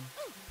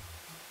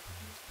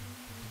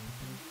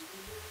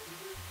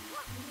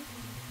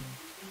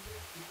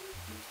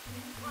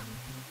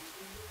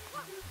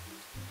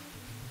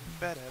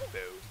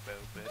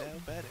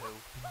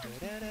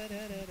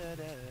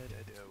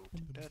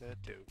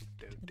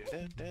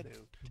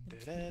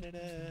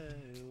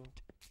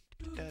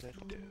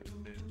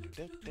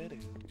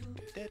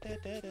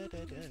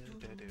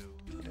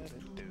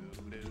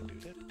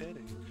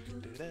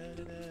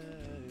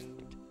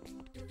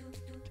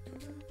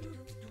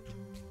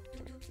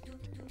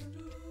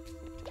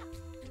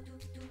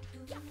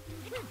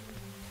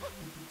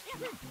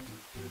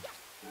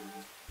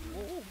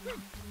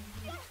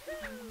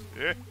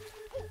 Yeah.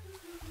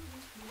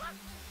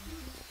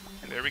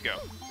 And there we go.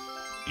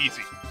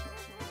 Easy.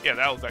 Yeah,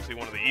 that was actually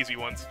one of the easy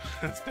ones.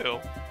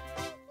 Still.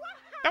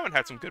 That one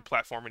had some good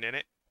platforming in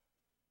it.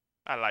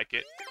 I like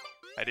it.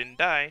 I didn't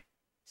die,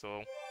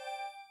 so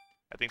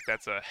I think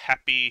that's a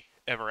happy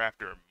ever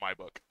after in my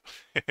book.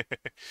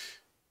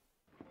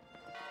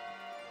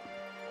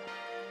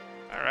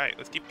 Alright,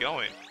 let's keep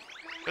going.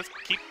 Let's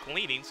keep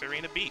cleaning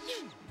Sirena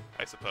Beach,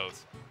 I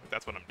suppose.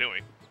 That's what I'm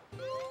doing.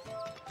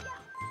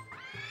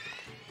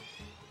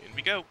 In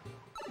we go.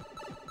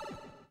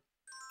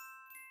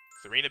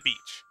 Sirena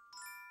Beach.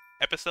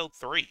 Episode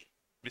 3.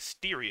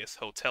 Mysterious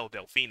Hotel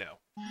Delfino.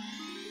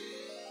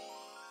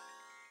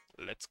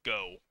 Let's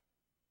go.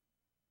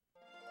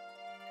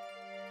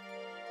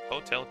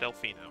 Hotel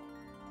Delfino.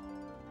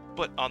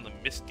 But on the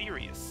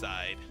mysterious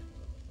side.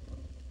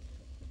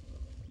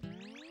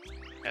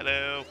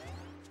 Hello.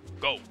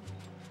 Go.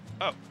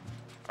 Oh.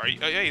 Are you?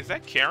 Hey, is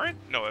that Karen?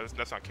 No,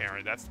 that's not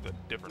Karen. That's the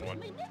different one.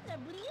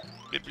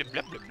 Blip, blip,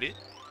 blip, blip, blip.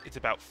 It's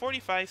about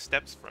 45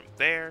 steps from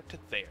there to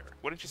there.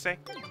 What did you say?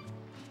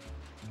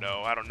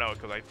 No, I don't know,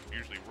 because I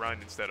usually run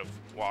instead of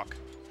walk.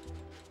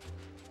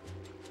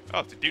 Oh,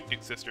 it's the Duke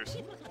Duke sisters.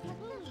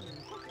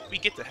 We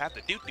get to have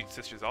the Duke Duke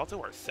sisters all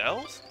to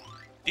ourselves?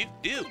 Duke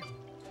Duke!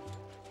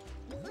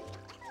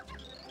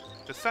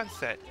 The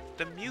sunset,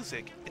 the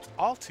music, it's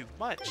all too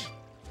much.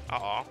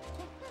 Aw.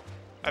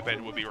 I bet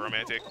it would be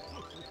romantic.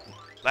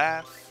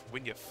 Laugh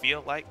when you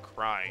feel like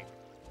crying.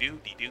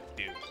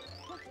 Do-de-do-do.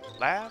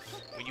 Laugh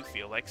when you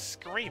feel like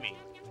screaming.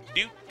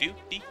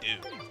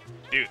 Do-do-de-do.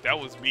 Dude, that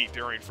was me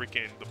during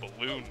freaking the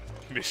balloon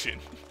mission.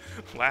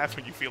 Laugh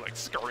when you feel like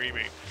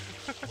screaming.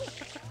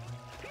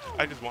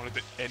 I just wanted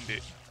to end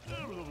it.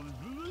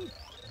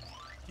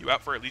 You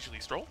out for a leisurely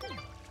stroll?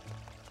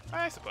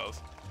 I suppose.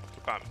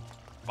 If I'm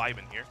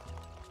vibing here.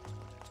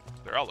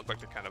 They all look like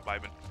they're kind of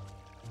vibing.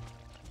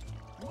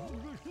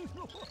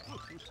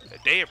 A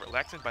day of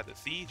relaxing by the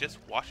sea just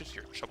washes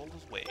your troubles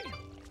away.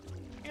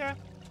 Yeah,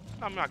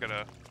 I'm not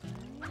gonna...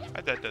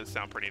 That does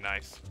sound pretty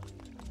nice.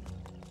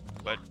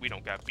 But we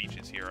don't got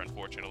beaches here,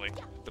 unfortunately.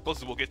 The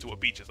closest we'll get to a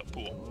beach is a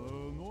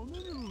pool.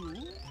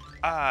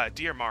 Ah,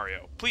 dear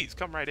Mario, please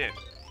come right in.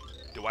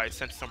 Do I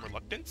sense some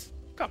reluctance?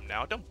 Come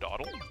now, don't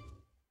dawdle.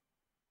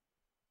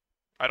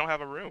 I don't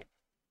have a room.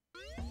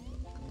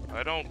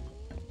 I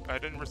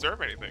didn't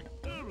reserve anything.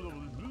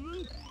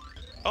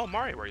 Oh,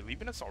 Mario, are you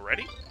leaving us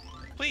already?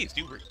 Please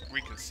do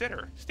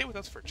reconsider. Stay with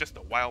us for just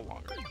a while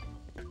longer.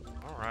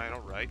 Alright,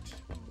 alright.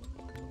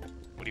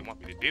 What do you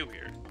want me to do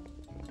here?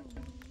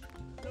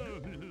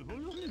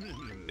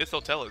 This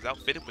hotel is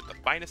outfitted with the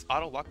finest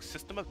auto-lock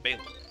system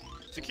available.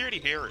 Security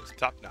here is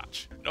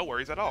top-notch. No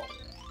worries at all.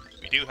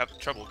 We do have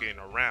trouble getting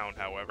around,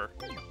 however.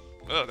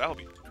 Oh, that'll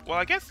be... Well,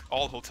 I guess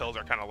all hotels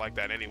are kind of like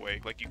that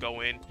anyway. Like, you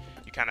go in,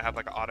 you kind of have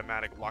like an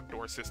automatic lock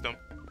door system.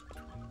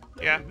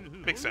 Yeah,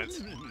 makes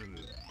sense.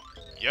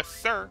 Yes,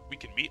 sir. We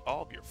can meet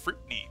all of your fruit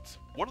needs.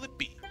 What'll it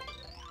be?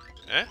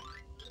 Eh?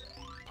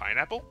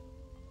 Pineapple?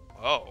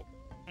 Oh.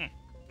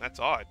 That's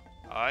odd.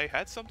 I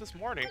had some this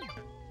morning.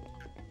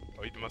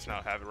 Oh, you must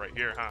not have it right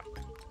here, huh?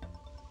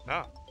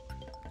 No.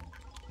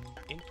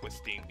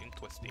 Interesting,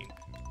 interesting.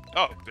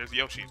 Oh, there's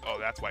Yoshi. Oh,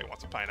 that's why he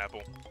wants a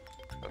pineapple.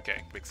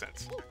 Okay, makes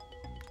sense.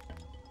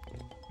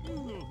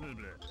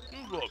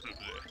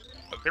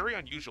 A very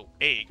unusual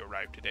egg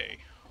arrived today.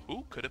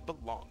 Who could it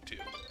belong to?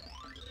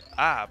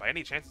 Ah, by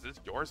any chance is this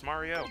yours,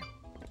 Mario?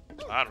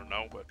 I don't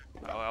know, but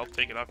I'll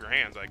take it off your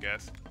hands, I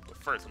guess.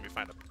 But first, let me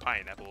find a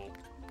pineapple.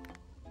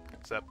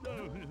 Except...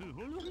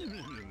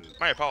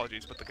 My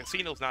apologies, but the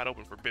casino's not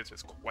open for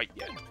business quite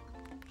yet.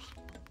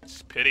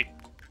 It's a pity.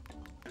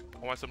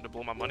 I want something to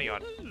blow my money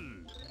on.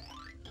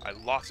 I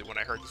lost it when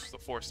I heard this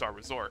was a 4-star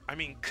resort. I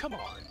mean, come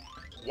on.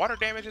 Water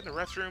damage in the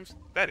restrooms?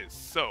 That is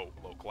so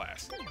low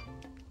class.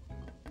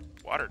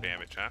 Water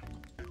damage, huh?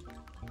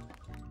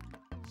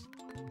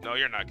 No,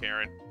 you're not,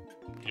 Karen.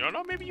 You don't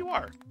know? Maybe you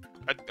are.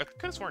 I could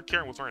have sworn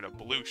Karen was wearing a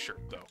blue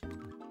shirt, though.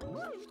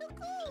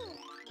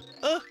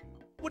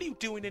 What are you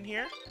doing in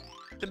here?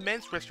 The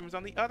men's restroom's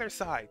on the other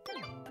side.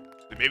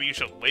 Then maybe you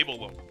should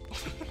label them.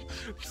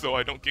 So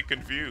I don't get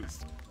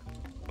confused.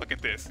 Look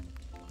at this.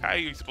 How are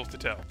you supposed to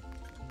tell?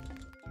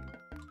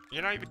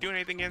 You're not even doing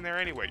anything in there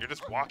anyway. You're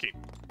just walking.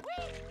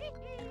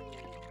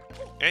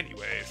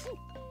 Anyways.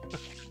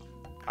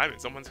 I'm in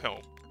someone's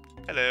home.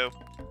 Hello.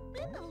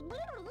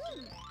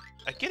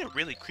 I get a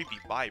really creepy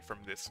vibe from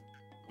this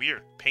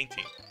weird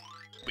painting.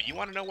 But you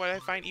want to know what I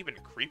find even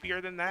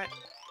creepier than that?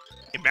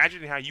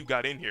 Imagine how you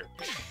got in here.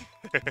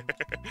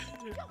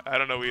 I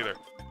don't know either.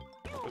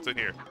 What's in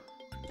here?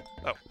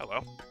 Oh,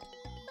 hello.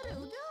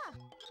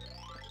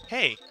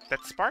 Hey,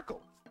 that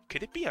sparkle.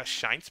 Could it be a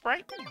shine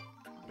sprite?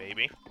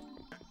 Maybe.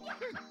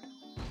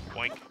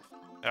 Boink.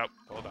 Oh,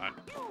 hold on.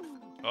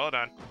 Hold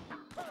on.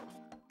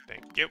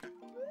 Thank you.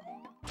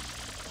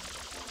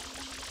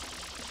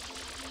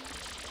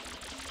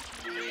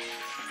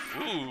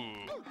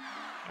 Ooh.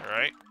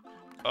 Alright.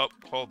 Oh,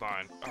 hold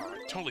on. Oh,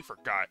 I totally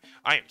forgot.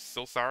 I am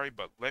so sorry,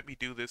 but let me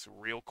do this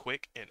real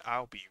quick, and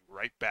I'll be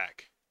right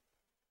back.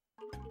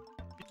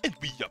 And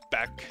we are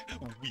back.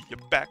 We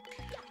are back.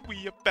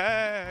 We are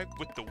back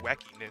with the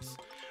wackiness.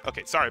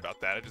 Okay, sorry about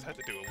that. I just had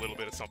to do a little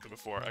bit of something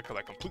before, because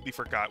I completely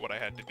forgot what I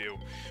had to do.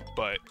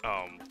 But,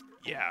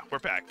 yeah, we're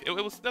back. It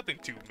was nothing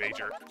too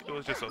major. It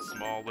was just a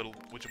small little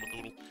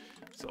witchamadoodle.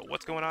 So,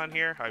 what's going on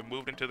here? I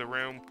moved into the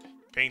room.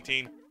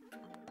 Painting.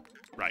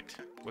 Right.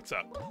 What's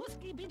up?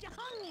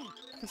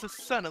 This is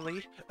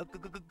suddenly a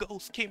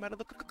ghost came out of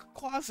the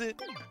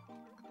closet.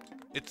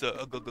 It's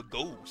a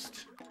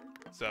ghost.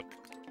 What's up?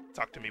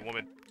 Talk to me,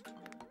 woman.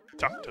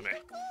 Talk to me.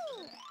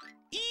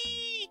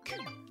 Eek!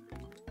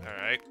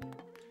 Alright.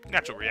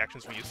 Natural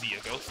reactions when you see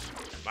a ghost.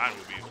 Mine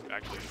would be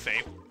actually the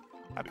same.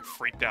 I'd be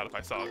freaked out if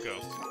I saw a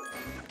ghost.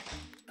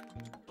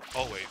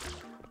 Always.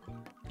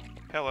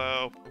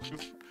 Hello.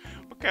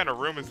 What kind of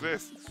room is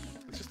this?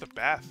 It's just a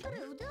bath.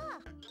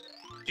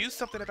 Do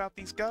something about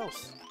these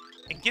ghosts.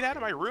 And get out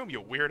of my room,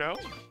 you weirdo.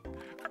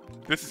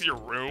 This is your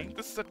room?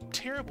 This is a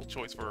terrible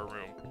choice for a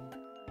room.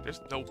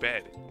 There's no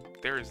bed.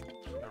 There is...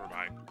 Never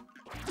mind.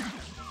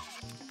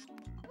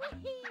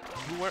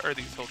 What are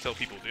these hotel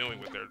people doing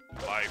with their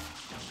life?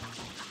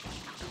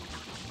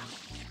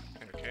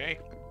 Okay.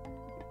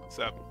 What's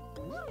up?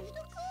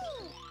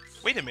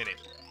 Wait a minute.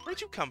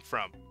 Where'd you come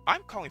from?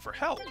 I'm calling for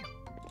help.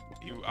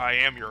 I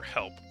am your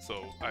help,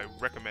 so I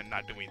recommend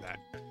not doing that.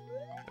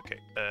 Okay,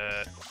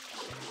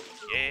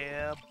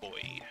 yeah,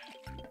 boy.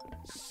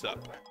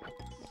 Sup?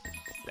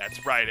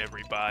 That's right,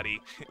 everybody.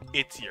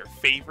 It's your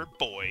favorite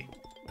boy.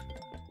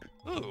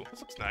 Ooh, this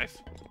looks nice.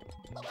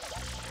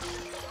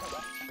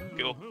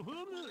 Cool.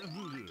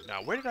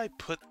 Now, where did I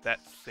put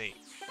that thing?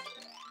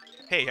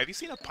 Hey, have you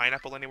seen a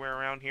pineapple anywhere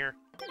around here?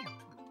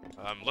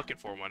 I'm looking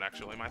for one,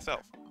 actually,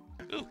 myself.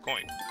 Ooh,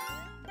 coin.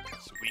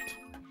 Sweet.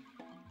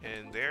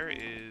 And there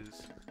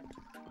is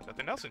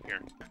nothing else in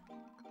here.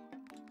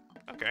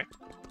 Okay.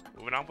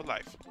 Moving on with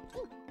life.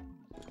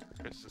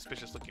 There's a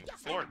suspicious-looking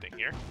floor thing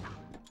here.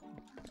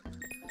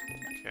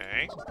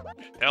 Okay.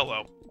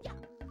 Hello.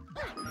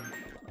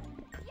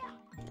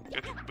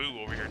 There's a boo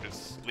over here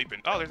just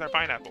sleeping. Oh, there's our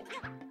pineapple.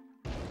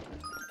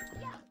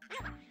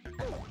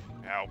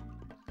 Ow.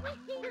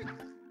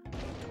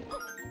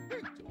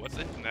 So what's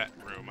in that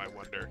room, I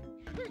wonder?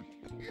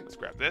 Let's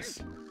grab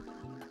this.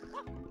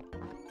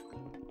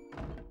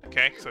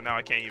 Okay, so now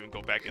I can't even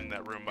go back in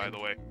that room, by the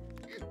way.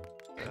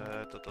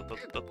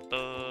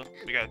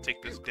 We gotta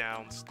take this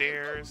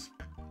downstairs.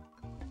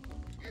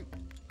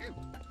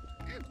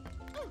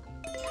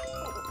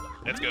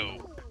 Let's go.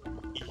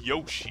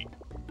 Yoshi.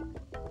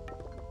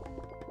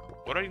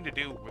 What do I need to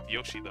do with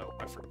Yoshi, though?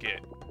 I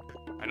forget.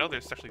 I know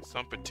there's actually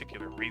some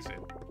particular reason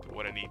to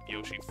what I need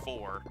Yoshi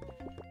for,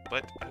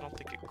 but I don't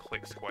think it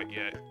clicks quite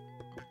yet.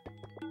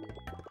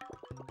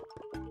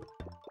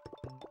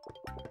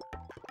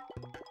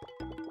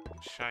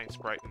 Shine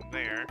Sprite in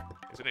there.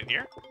 Is it in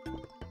here?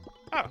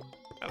 Oh,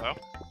 hello.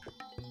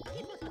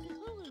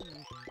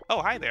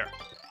 Oh, hi there.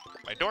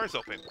 My door's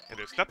open, and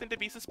there's nothing to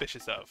be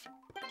suspicious of.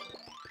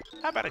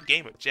 How about a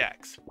game of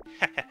jacks?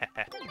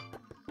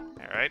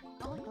 Alright.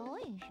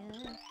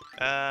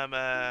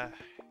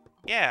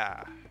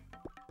 Yeah.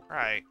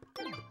 Right.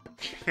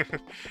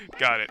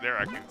 Got it. They're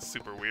acting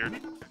super weird.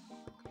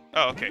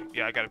 Oh, okay.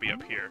 Yeah, I gotta be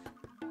up here.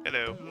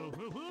 Hello.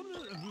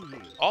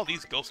 All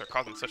these ghosts are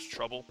causing such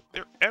trouble.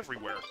 They're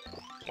everywhere.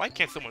 Why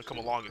can't someone come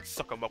along and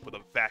suck them up with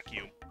a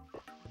vacuum?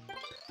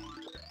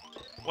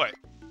 What?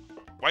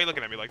 Why are you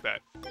looking at me like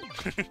that?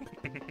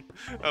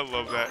 I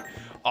love that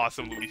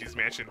awesome Luigi's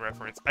Mansion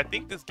reference. I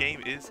think this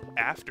game is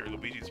after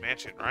Luigi's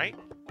Mansion, right?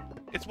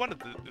 It's one of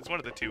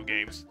the two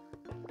games.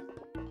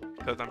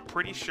 Because I'm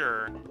pretty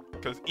sure,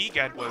 because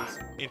EGAD was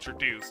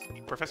introduced,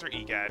 Professor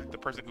EGAD, the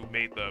person who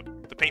made the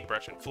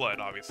paintbrush and Flood,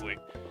 obviously,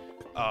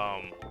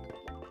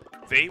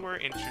 they were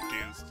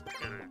introduced,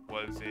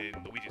 was in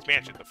Luigi's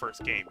Mansion, the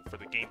first game for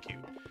the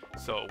GameCube.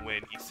 So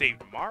when he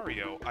saved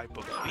Mario, I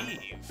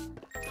believe,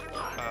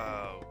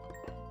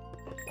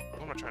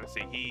 what am I trying to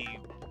say? He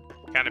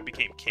kind of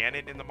became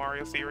canon in the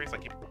Mario series.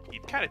 Like, he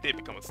kind of did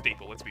become a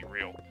staple, let's be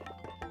real.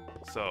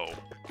 So,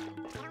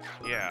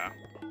 yeah.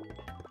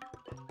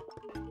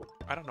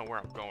 I don't know where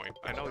I'm going.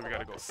 I know we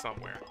gotta go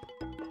somewhere.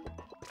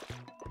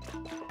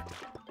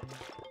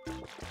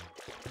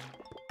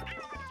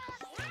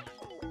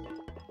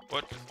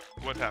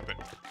 What happened?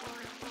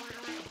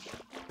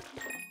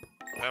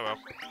 Oh well.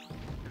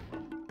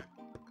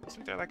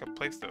 Isn't there like a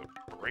place to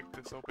break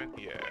this open?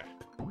 Yeah.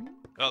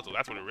 Oh, so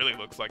that's what it really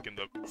looks like in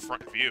the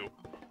front view.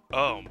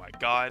 Oh my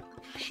god.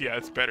 Yeah,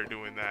 it's better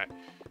doing that.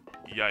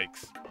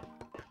 Yikes.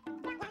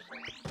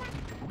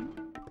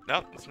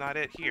 Nope, that's not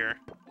it here.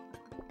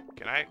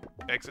 Can I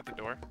exit the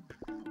door?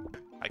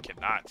 I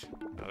cannot.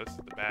 No, this is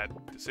the bad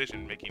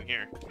decision making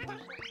here.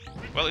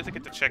 Well, at least I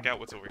get to check out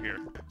what's over here.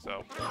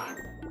 So,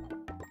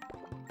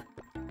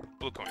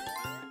 blue coin.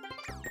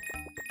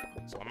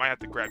 So I might have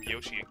to grab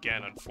Yoshi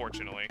again,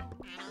 unfortunately.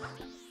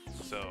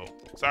 So,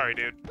 sorry,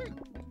 dude.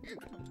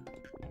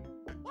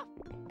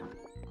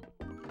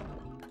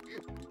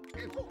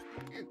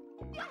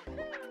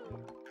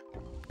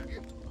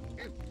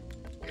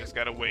 Just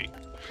gotta wait.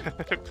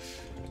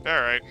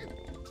 Alright.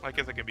 I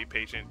guess I can be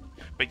patient.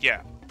 But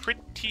yeah,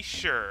 pretty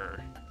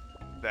sure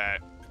that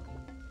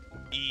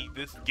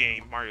this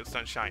game, Mario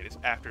Sunshine, is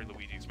after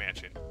Luigi's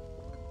Mansion.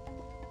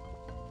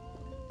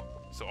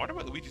 So I wonder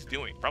what Luigi's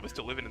doing. Probably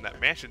still living in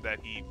that mansion that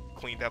he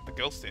cleaned out the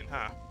ghosts in,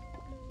 huh?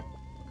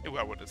 Yeah,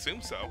 well, I would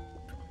assume so.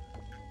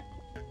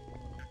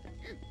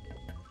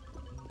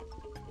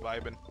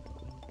 Vibin'.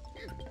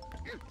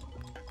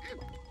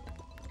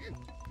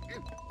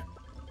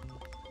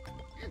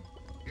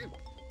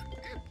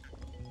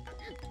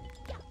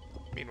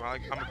 Meanwhile,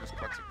 I'm gonna just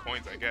collect some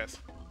coins, I guess.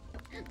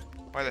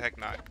 Why the heck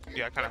not?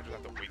 Yeah, I kind of just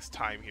have to waste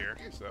time here,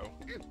 so...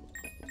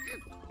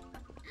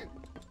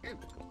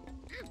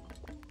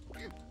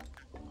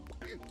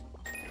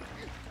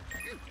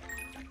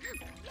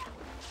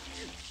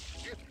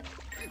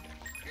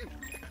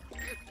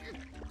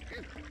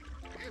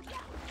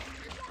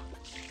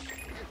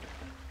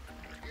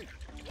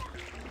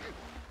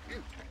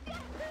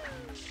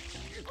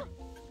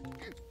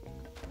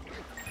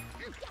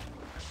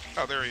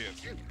 Oh, there he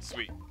is.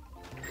 Sweet.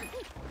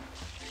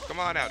 Come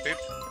on out, dude.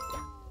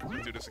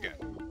 Let's do this again.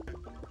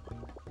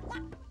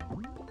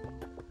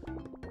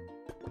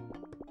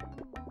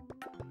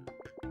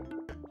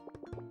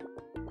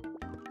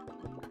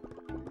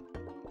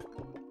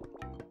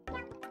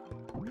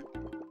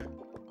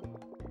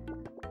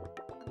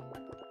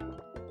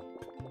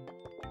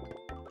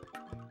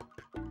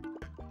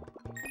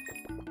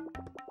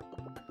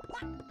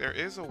 There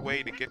is a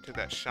way to get to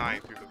that shine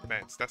through the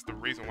vents. That's the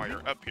reason why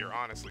you're up here,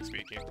 honestly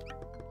speaking.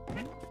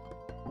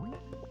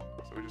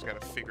 So we just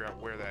gotta figure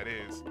out where that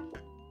is.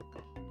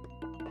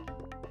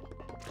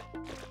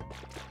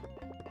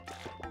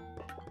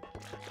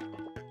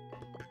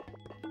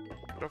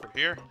 But over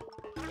here?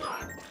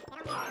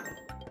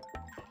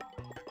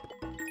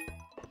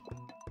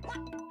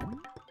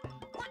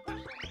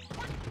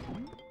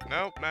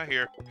 Nope, not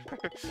here.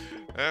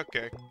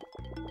 Okay.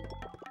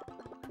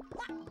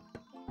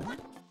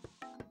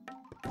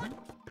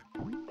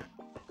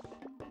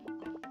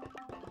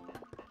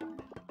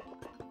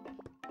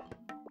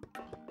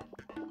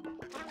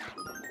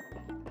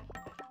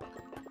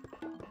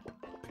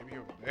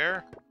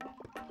 There.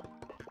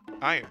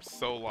 I am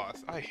so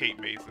lost. I hate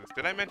mazes.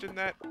 Did I mention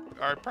that?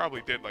 Or I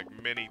probably did like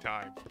many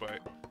times, but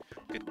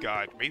good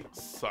God,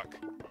 mazes suck.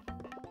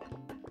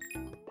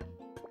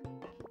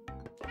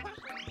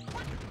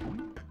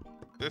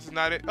 This is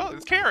not it. Oh,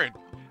 it's Karen.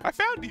 I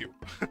found you.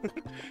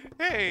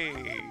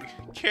 Hey,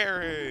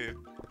 Karen.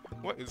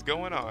 What is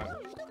going on?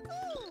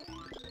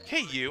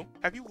 Hey, you.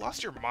 Have you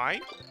lost your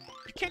mind?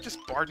 You can't just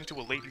barge into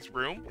a lady's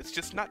room. It's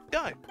just not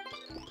done.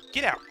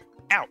 Get out.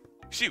 Out.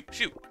 Shoot,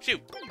 shoot,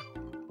 shoot.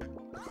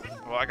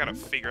 Well, I gotta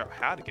figure out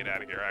how to get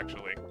out of here,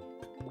 actually.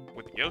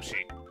 With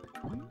Yoshi.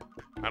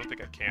 I don't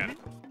think I can.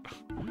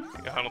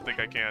 I don't think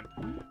I can.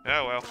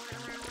 Oh, well.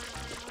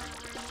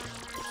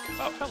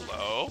 Oh,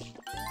 hello.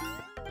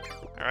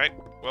 Alright,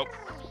 well,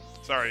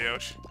 sorry,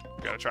 Yosh.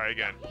 Gotta try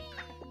again.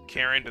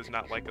 Karen does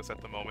not like us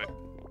at the moment.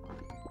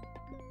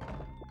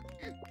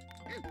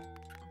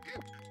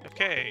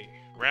 Okay,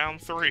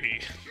 round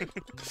 3.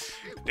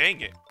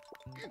 Dang it.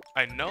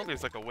 I know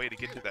there's like a way to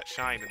get to that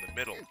shine in the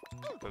middle,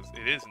 because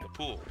it is in the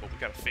pool, but we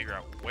gotta figure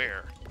out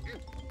where.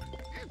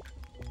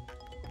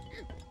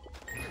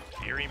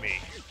 Deary me.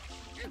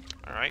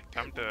 Alright,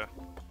 time to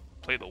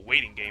play the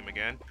waiting game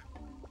again.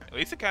 At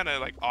least it kind of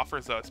like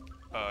offers us,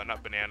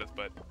 not bananas,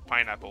 but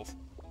pineapples.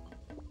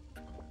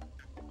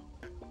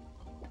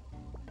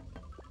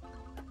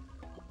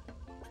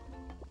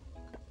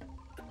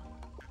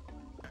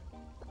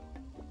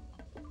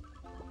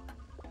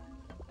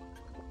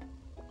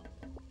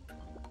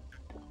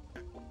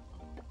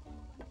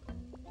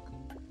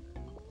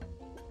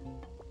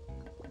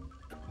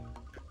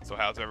 So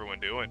how's everyone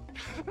doing?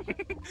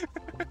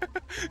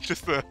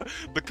 Just the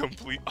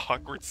complete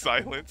awkward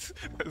silence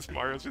as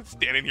Mario's just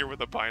standing here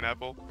with a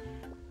pineapple.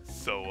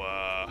 So,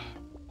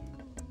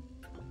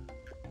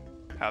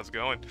 how's it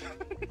going?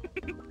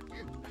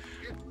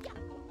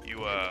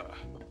 You,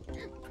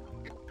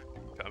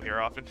 come here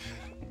often?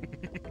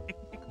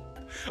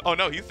 Oh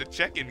no, he's the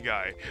check-in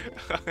guy.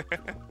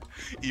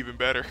 Even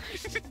better.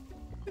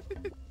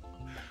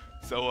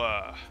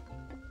 So,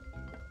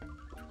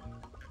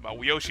 my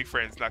Yoshi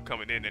friend's not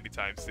coming in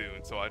anytime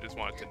soon, so I just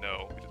wanted to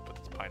know. Let me just put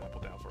this pineapple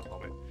down for a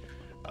moment.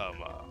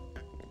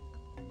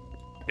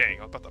 Dang,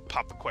 I was about to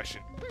pop the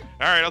question.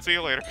 Alright, I'll see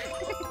you later.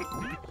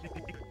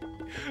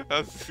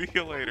 I'll see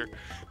you later.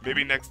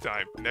 Maybe next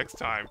time. Next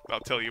time, I'll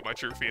tell you my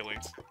true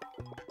feelings.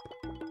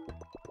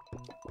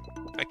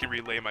 I can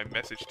relay my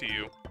message to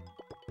you.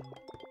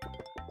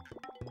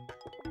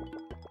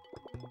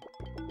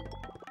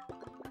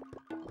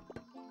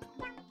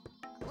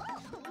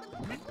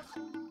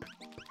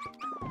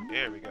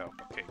 There we go.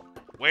 Okay,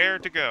 where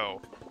to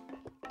go?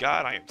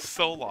 God, I am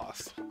so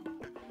lost.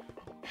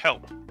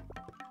 Help.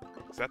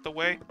 Is that the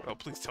way? Oh,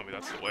 please tell me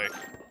that's the way.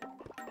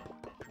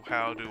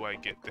 How do I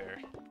get there?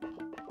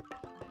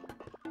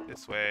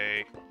 This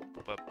way.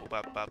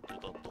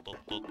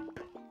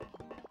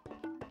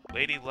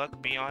 Lady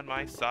Luck be on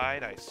my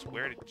side. I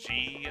swear to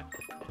G,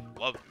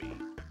 love me.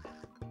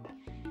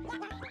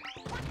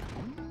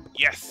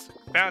 Yes!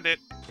 Found it!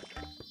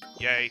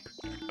 Yay.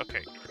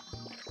 Okay.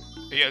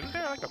 Yeah, isn't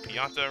there like a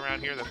pianta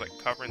around here that's like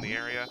covering the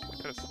area? I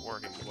could have swore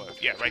he was.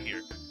 Yeah, right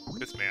here.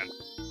 This man.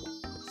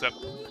 What's up?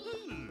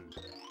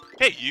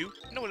 Hey, you!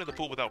 No one in the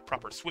pool without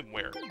proper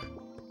swimwear.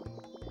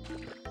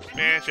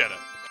 Man, shut up.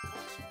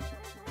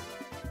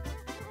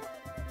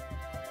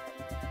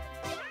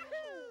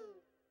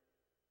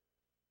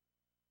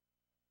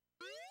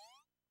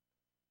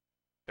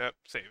 Yep,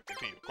 save.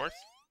 Continue, of course.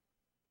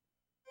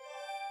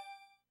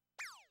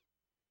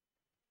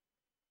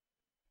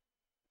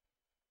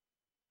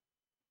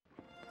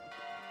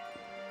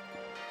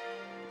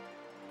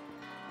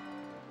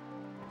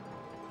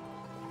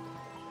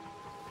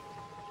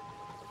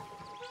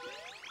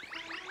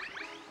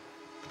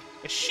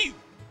 Shoo!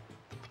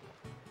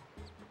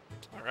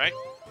 Alright.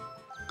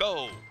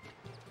 Go!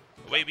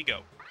 Away we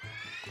go.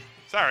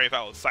 Sorry if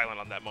I was silent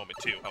on that moment,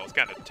 too. I was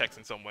kind of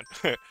texting someone.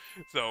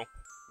 So,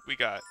 we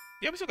got...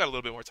 Yeah, we still got a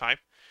little bit more time.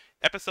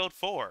 Episode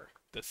 4.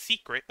 The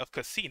Secret of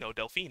Casino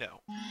Delfino.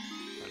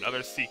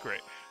 Another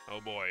secret.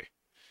 Oh boy.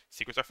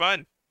 Secrets are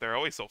fun. They're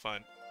always so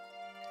fun.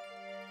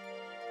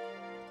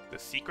 The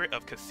Secret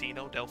of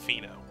Casino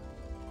Delfino.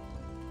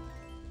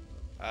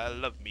 I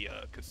love me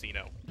a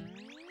casino.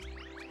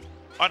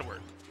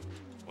 Onward.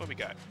 What we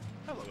got?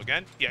 Hello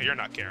again. Yeah, you're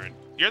not Karen.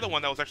 You're the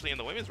one that was actually in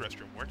the women's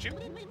restroom, weren't you?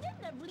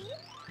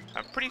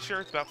 I'm pretty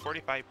sure it's about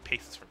 45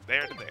 paces from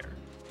there to there.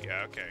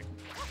 Yeah, okay.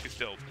 She's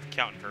still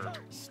counting her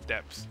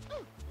steps.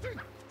 Okie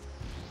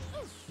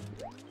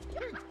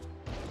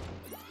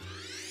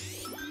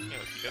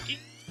dokie.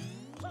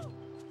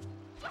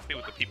 Let's see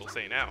what the people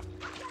say now.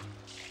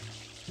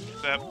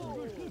 Except,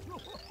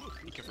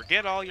 you can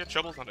forget all your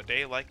troubles on a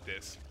day like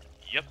this.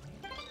 Yep.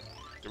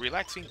 The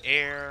relaxing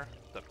air,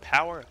 the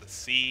power of the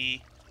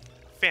sea.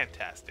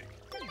 Fantastic.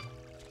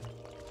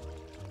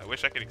 I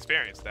wish I could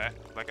experience that.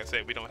 Like I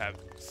said, we don't have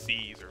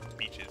seas or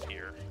beaches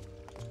here.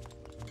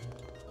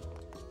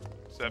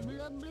 So,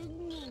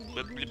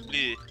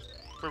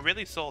 we're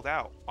really sold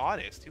out.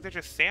 Honest, these are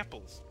just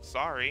samples.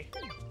 Sorry.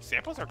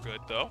 Samples are good,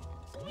 though.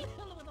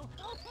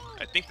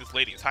 I think this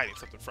lady is hiding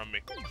something from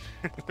me.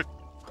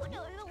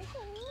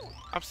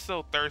 I'm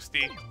so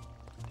thirsty.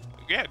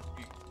 Yeah,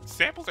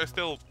 samples are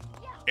still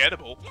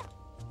edible.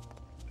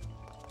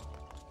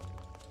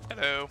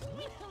 Hello.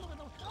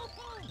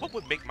 What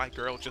would make my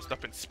girl just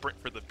up and sprint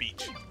for the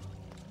beach?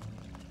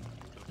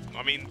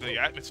 I mean, the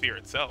atmosphere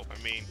itself.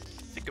 I mean,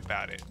 think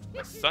about it.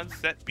 A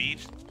sunset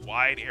beach,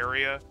 wide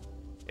area.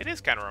 It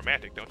is kind of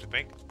romantic, don't you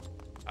think?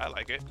 I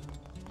like it.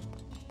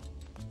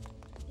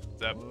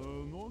 What's up?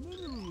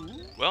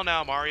 Well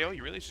now, Mario,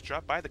 you really should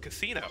drop by the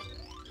casino.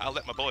 I'll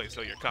let my boys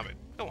know you're coming.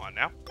 Go on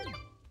now.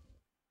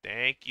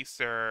 Thank you,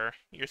 sir.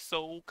 You're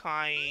so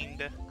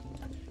kind.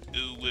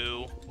 Ooh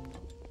woo.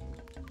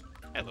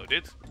 Hello,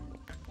 dudes.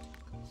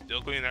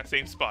 Still cleaning that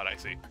same spot, I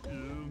see.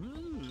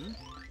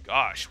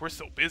 Gosh, we're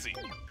so busy.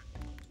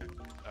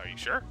 Are you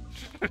sure?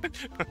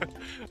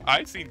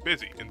 I seem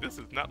busy, and this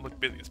does not look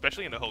busy,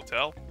 especially in a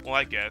hotel. Well,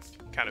 I guess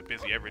kind of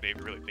busy every day if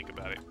you really think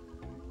about it.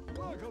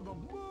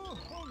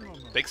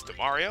 Thanks to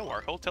Mario,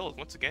 our hotel is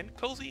once again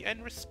cozy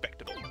and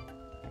respectable.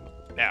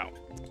 Now,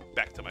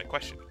 back to my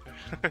question.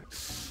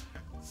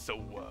 So,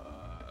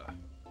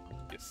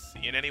 you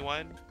seeing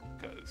anyone?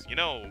 Cause you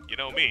know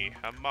me,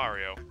 I'm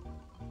Mario.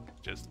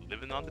 Just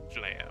living on the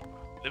glam,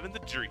 living the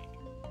dream.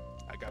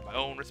 I got my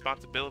own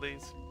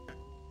responsibilities,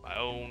 my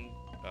own,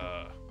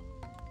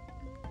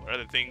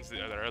 other things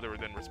that are other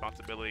than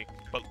responsibility,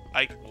 but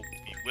I will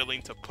be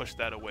willing to push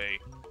that away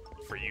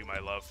for you, my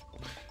love.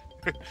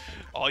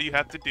 All you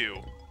have to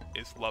do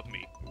is love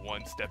me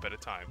one step at a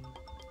time.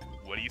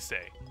 What do you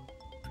say?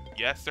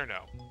 Yes or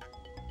no?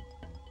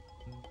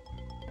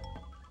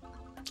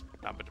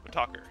 Not much of a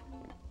talker.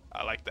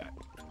 I like that.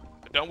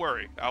 But don't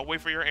worry, I'll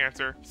wait for your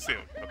answer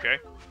soon, okay?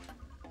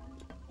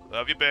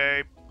 Love you,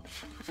 babe.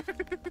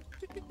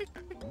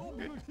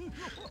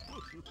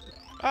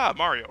 Ah,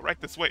 Mario, right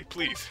this way,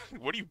 please.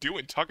 What are you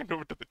doing talking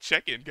over to the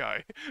check-in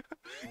guy?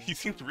 He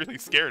seems really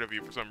scared of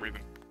you for some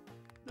reason.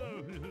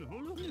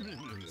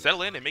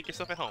 Settle in and make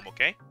yourself at home,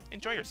 okay?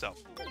 Enjoy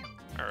yourself.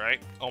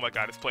 Alright. Oh my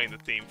god, it's playing the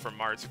theme from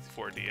Mario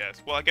 64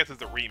 DS. Well, I guess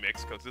it's a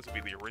remix, because this would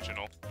be the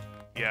original.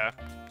 Yeah.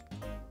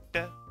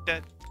 Da, da,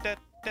 da,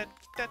 da,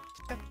 da,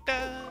 da, da.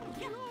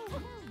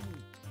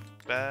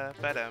 Ba,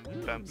 ba, dum,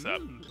 thumbs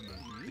up.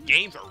 The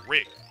games are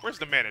rigged. Where's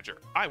the manager?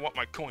 I want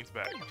my coins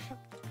back.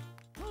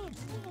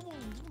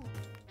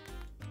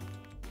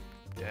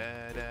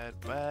 Da, da,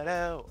 ba,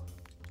 da.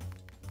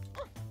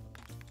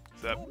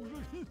 What's up?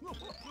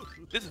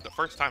 This is the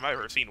first time I've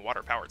ever seen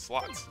water-powered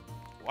slots.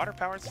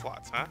 Water-powered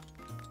slots, huh?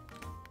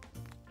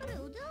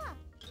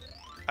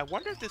 I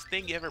wonder if this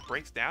thing ever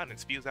breaks down and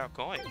spews out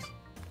coins.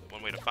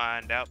 One way to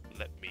find out,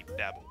 let me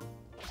dabble.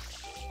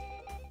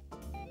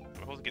 Am I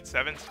supposed to get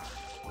 7s?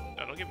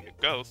 No, don't give me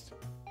a ghost.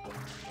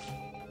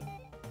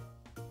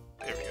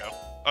 There we go.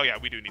 Oh yeah,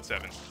 we do need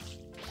 7s.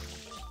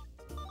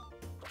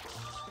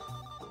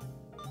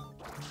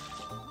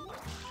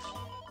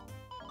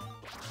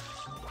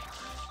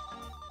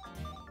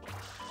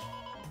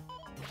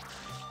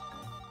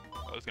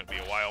 Oh, it's gonna be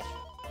a while.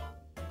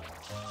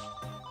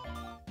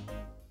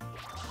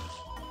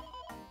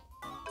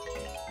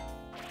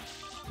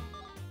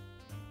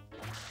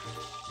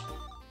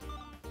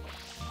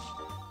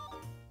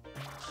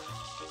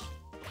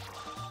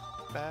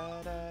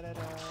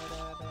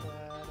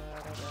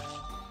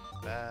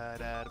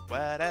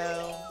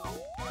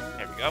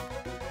 There we go.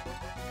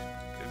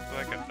 There's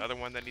like another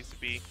one that needs to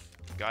be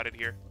got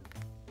here.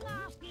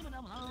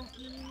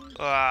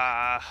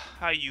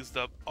 I used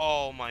up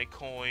all my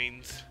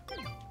coins.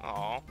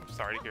 Aw, I'm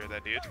sorry to hear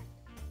that, dude.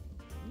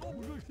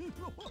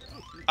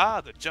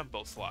 Ah, the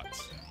jumbo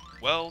slots.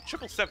 Well,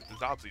 777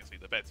 is obviously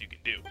the best you can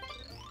do.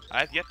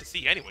 I've yet to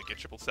see anyone get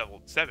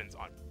 777s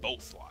on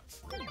both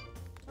slots.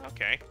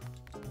 Okay.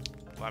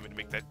 Allow me to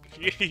make that.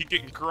 You're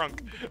getting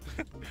crunk.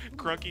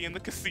 Crunky in the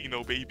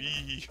casino,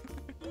 baby.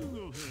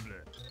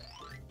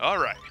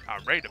 Alright,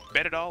 I'm ready to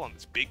bet it all on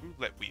this big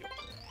roulette wheel.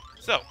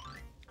 So,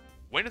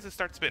 when does it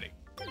start spinning?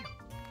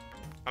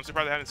 I'm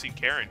surprised I haven't seen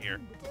Karen here.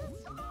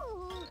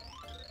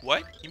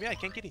 What? You mean I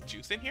can't get any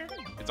juice in here?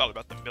 It's all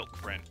about the milk,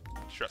 friend.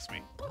 Trust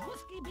me.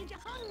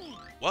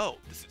 Whoa,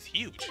 this is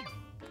huge.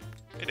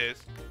 It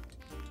is.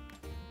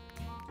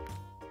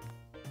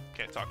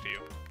 Can't talk to you.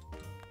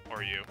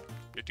 Or you.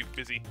 You're too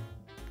busy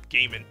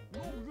gaming.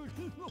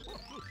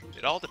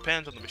 It all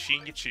depends on the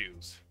machine you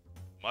choose.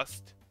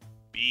 Must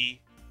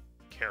be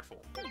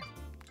careful.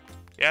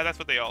 Yeah, that's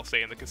what they all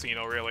say in the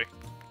casino, really.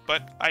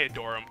 But I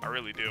adore them. I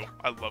really do.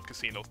 I love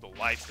casinos. The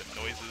lights, the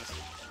noises.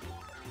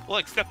 Well,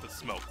 except the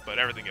smoke, but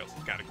everything else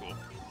is kind of cool.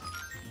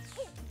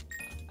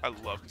 I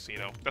love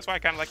casino. That's why I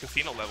kind of like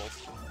casino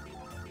levels.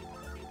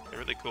 They're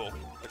really cool.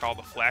 Like all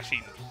the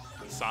flashing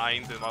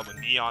signs and all the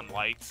neon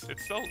lights.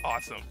 It's so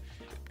awesome.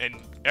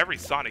 And every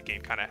Sonic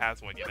game kind of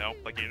has one, you know?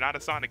 Like, you're not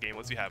a Sonic game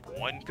unless you have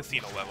one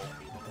casino level.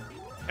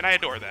 And I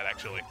adore that,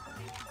 actually.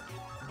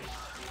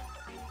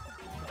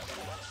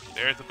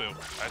 There's a boo.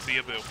 I see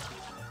a boo.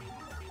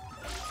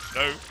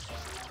 No.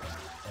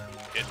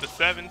 Hit the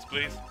 7s,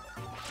 please.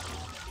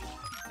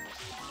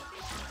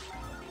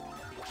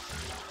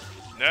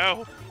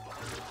 No.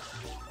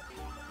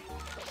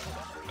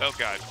 Oh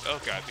god,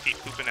 they keep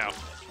pooping out.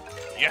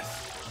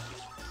 Yes!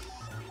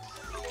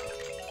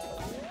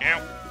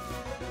 Ow!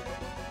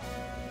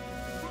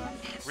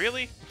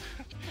 Really?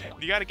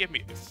 You gotta give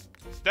me...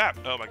 Stop!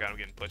 Oh my god, I'm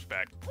getting pushed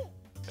back.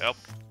 Help.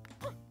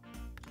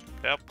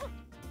 Help.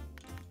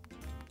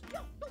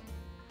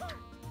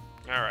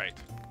 Alright.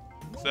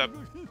 What's up?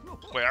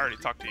 Wait, I already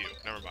talked to you.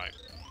 Never mind.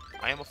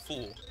 I am a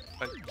fool.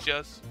 I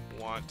just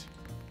want...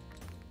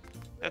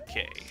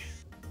 Okay.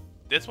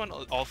 This one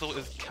also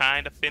is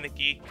kind of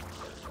finicky.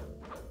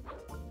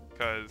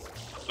 Because,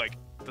 like,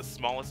 the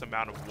smallest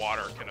amount of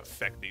water can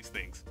affect these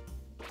things.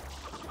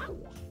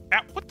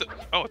 Ow, what the?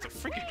 Oh, it's a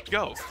freaking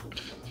ghost.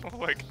 I'm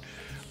like,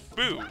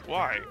 boo,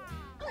 why?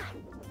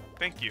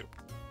 Thank you.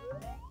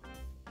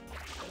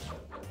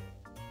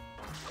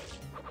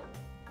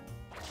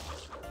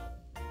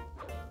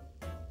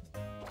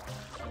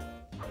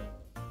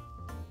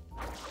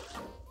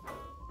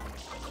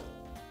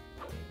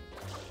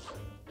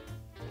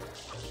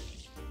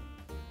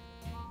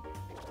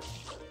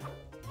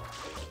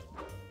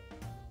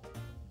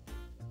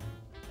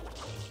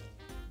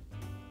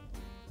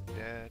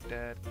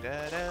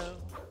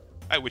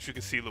 I wish we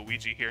could see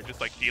Luigi here, just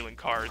like dealing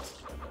cards.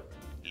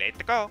 Let's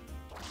go.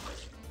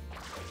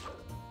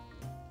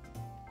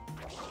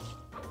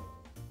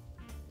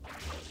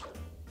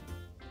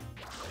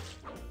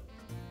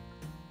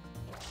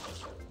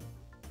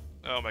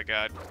 Oh my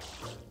god.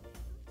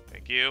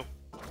 Thank you.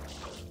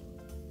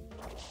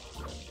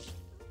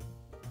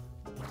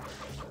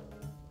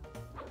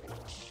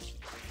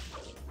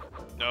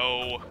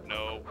 No,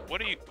 no.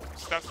 What are you?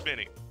 Stop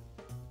spinning.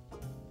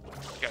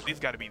 God, these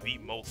gotta be the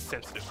most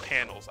sensitive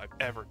panels I've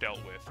ever dealt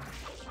with.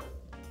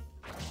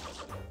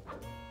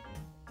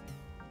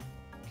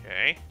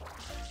 Okay.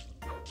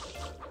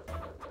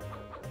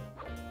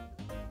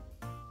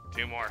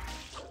 2 more.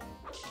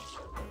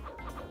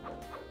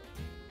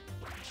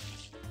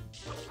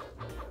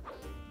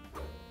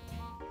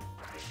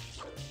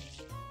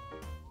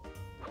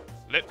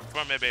 Slip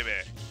from me, baby.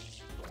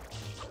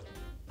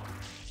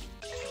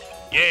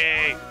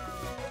 Yay!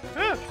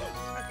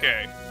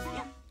 Okay.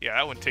 Yeah,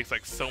 that one takes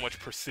like so much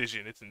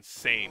precision, it's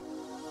insane.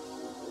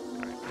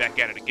 Alright, back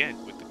at it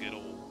again with the good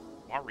old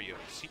Mario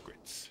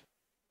secrets.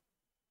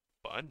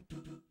 Fun.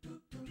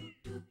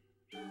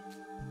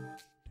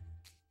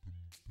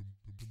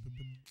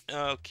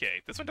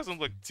 Okay, this one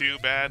doesn't look too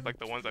bad like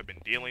the ones I've been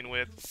dealing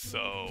with,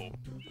 so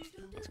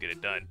let's get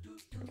it done.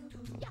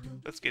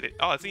 Let's get it.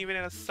 Oh, it's even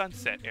in a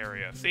sunset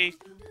area. See?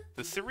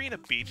 The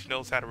Sirena Beach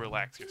knows how to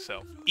relax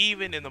yourself,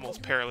 even in the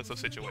most perilous of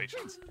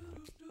situations.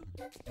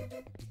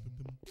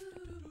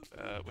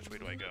 Which way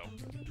do I go?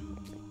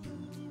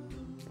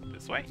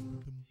 This way?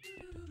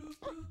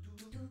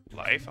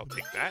 Life, I'll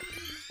take that.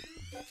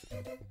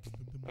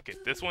 Okay,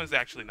 this one's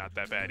actually not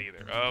that bad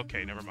either.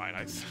 Okay, never mind.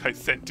 I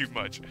said too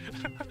much.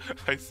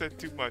 I said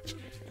too much.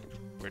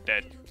 We're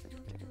dead.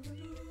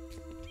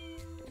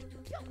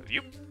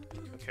 Yep.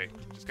 Okay,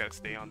 just gotta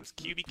stay on this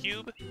cubey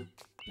cube and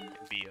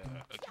be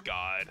a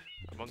god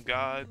among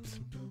gods.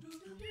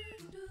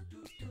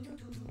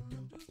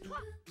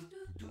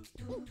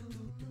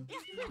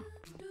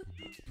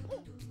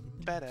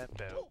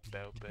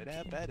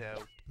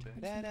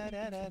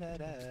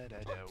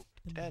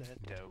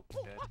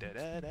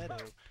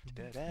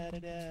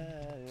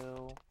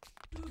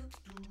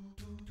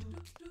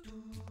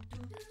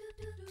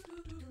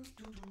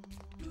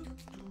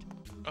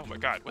 Oh my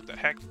god, what the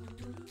heck?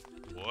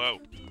 Whoa.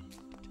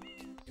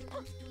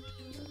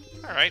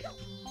 Alright,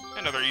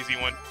 another easy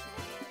one.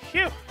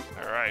 Phew!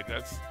 Alright,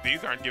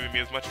 these aren't giving me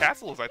as much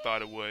hassle as I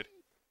thought it would.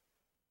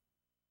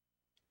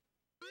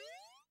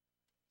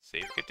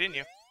 Save,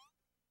 continue.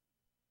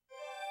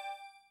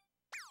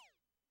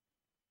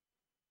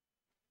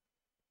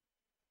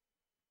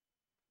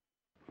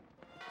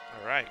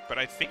 Alright, but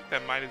I think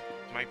that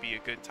might be a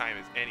good time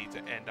as any to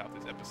end off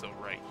this episode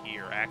right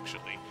here,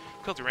 actually,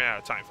 because we ran out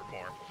of time for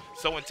more.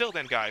 So until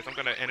then, guys, I'm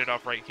going to end it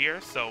off right here.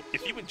 So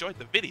if you enjoyed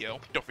the video,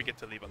 don't forget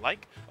to leave a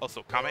like,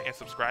 also comment and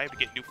subscribe to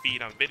get new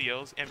feed on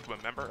videos, and become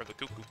a member of the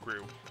Cuckoo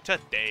Crew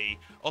today.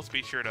 Also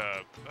be sure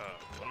to,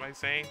 what am I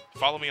saying?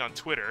 Follow me on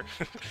Twitter,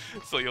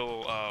 so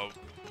you'll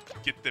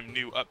get them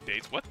new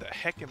updates. What the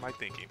heck am I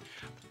thinking?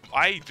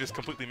 I just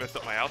completely messed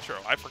up my outro.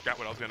 I forgot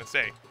what I was going to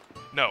say.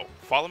 No,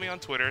 follow me on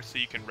Twitter so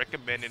you can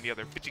recommend any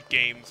other fidget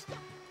games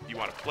you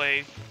want to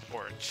play,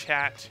 or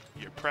chat,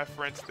 your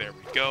preference. There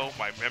we go,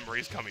 my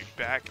memory's coming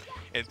back.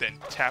 And then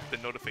tap the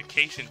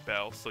notification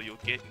bell so you'll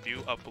get new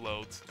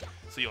uploads,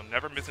 so you'll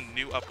never miss a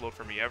new upload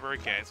from me ever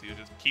again, so you'll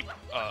just keep be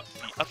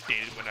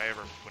updated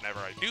whenever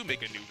I do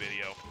make a new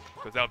video,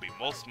 because that'll be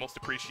most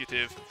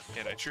appreciative,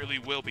 and I truly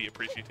will be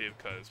appreciative,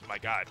 because my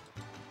god,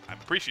 I'm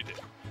appreciative.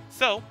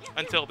 So,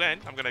 until then,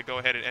 I'm going to go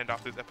ahead and end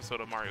off this episode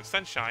of Mario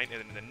Sunshine,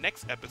 and in the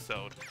next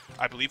episode,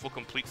 I believe we'll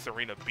complete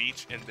Sirena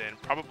Beach, and then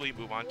probably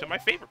move on to my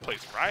favorite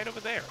place, right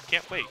over there.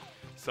 Can't wait.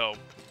 So,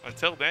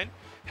 until then,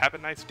 have a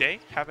nice day,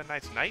 have a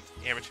nice night.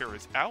 Amateur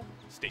is out.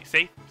 Stay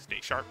safe, stay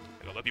sharp,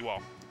 and I love you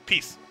all.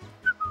 Peace.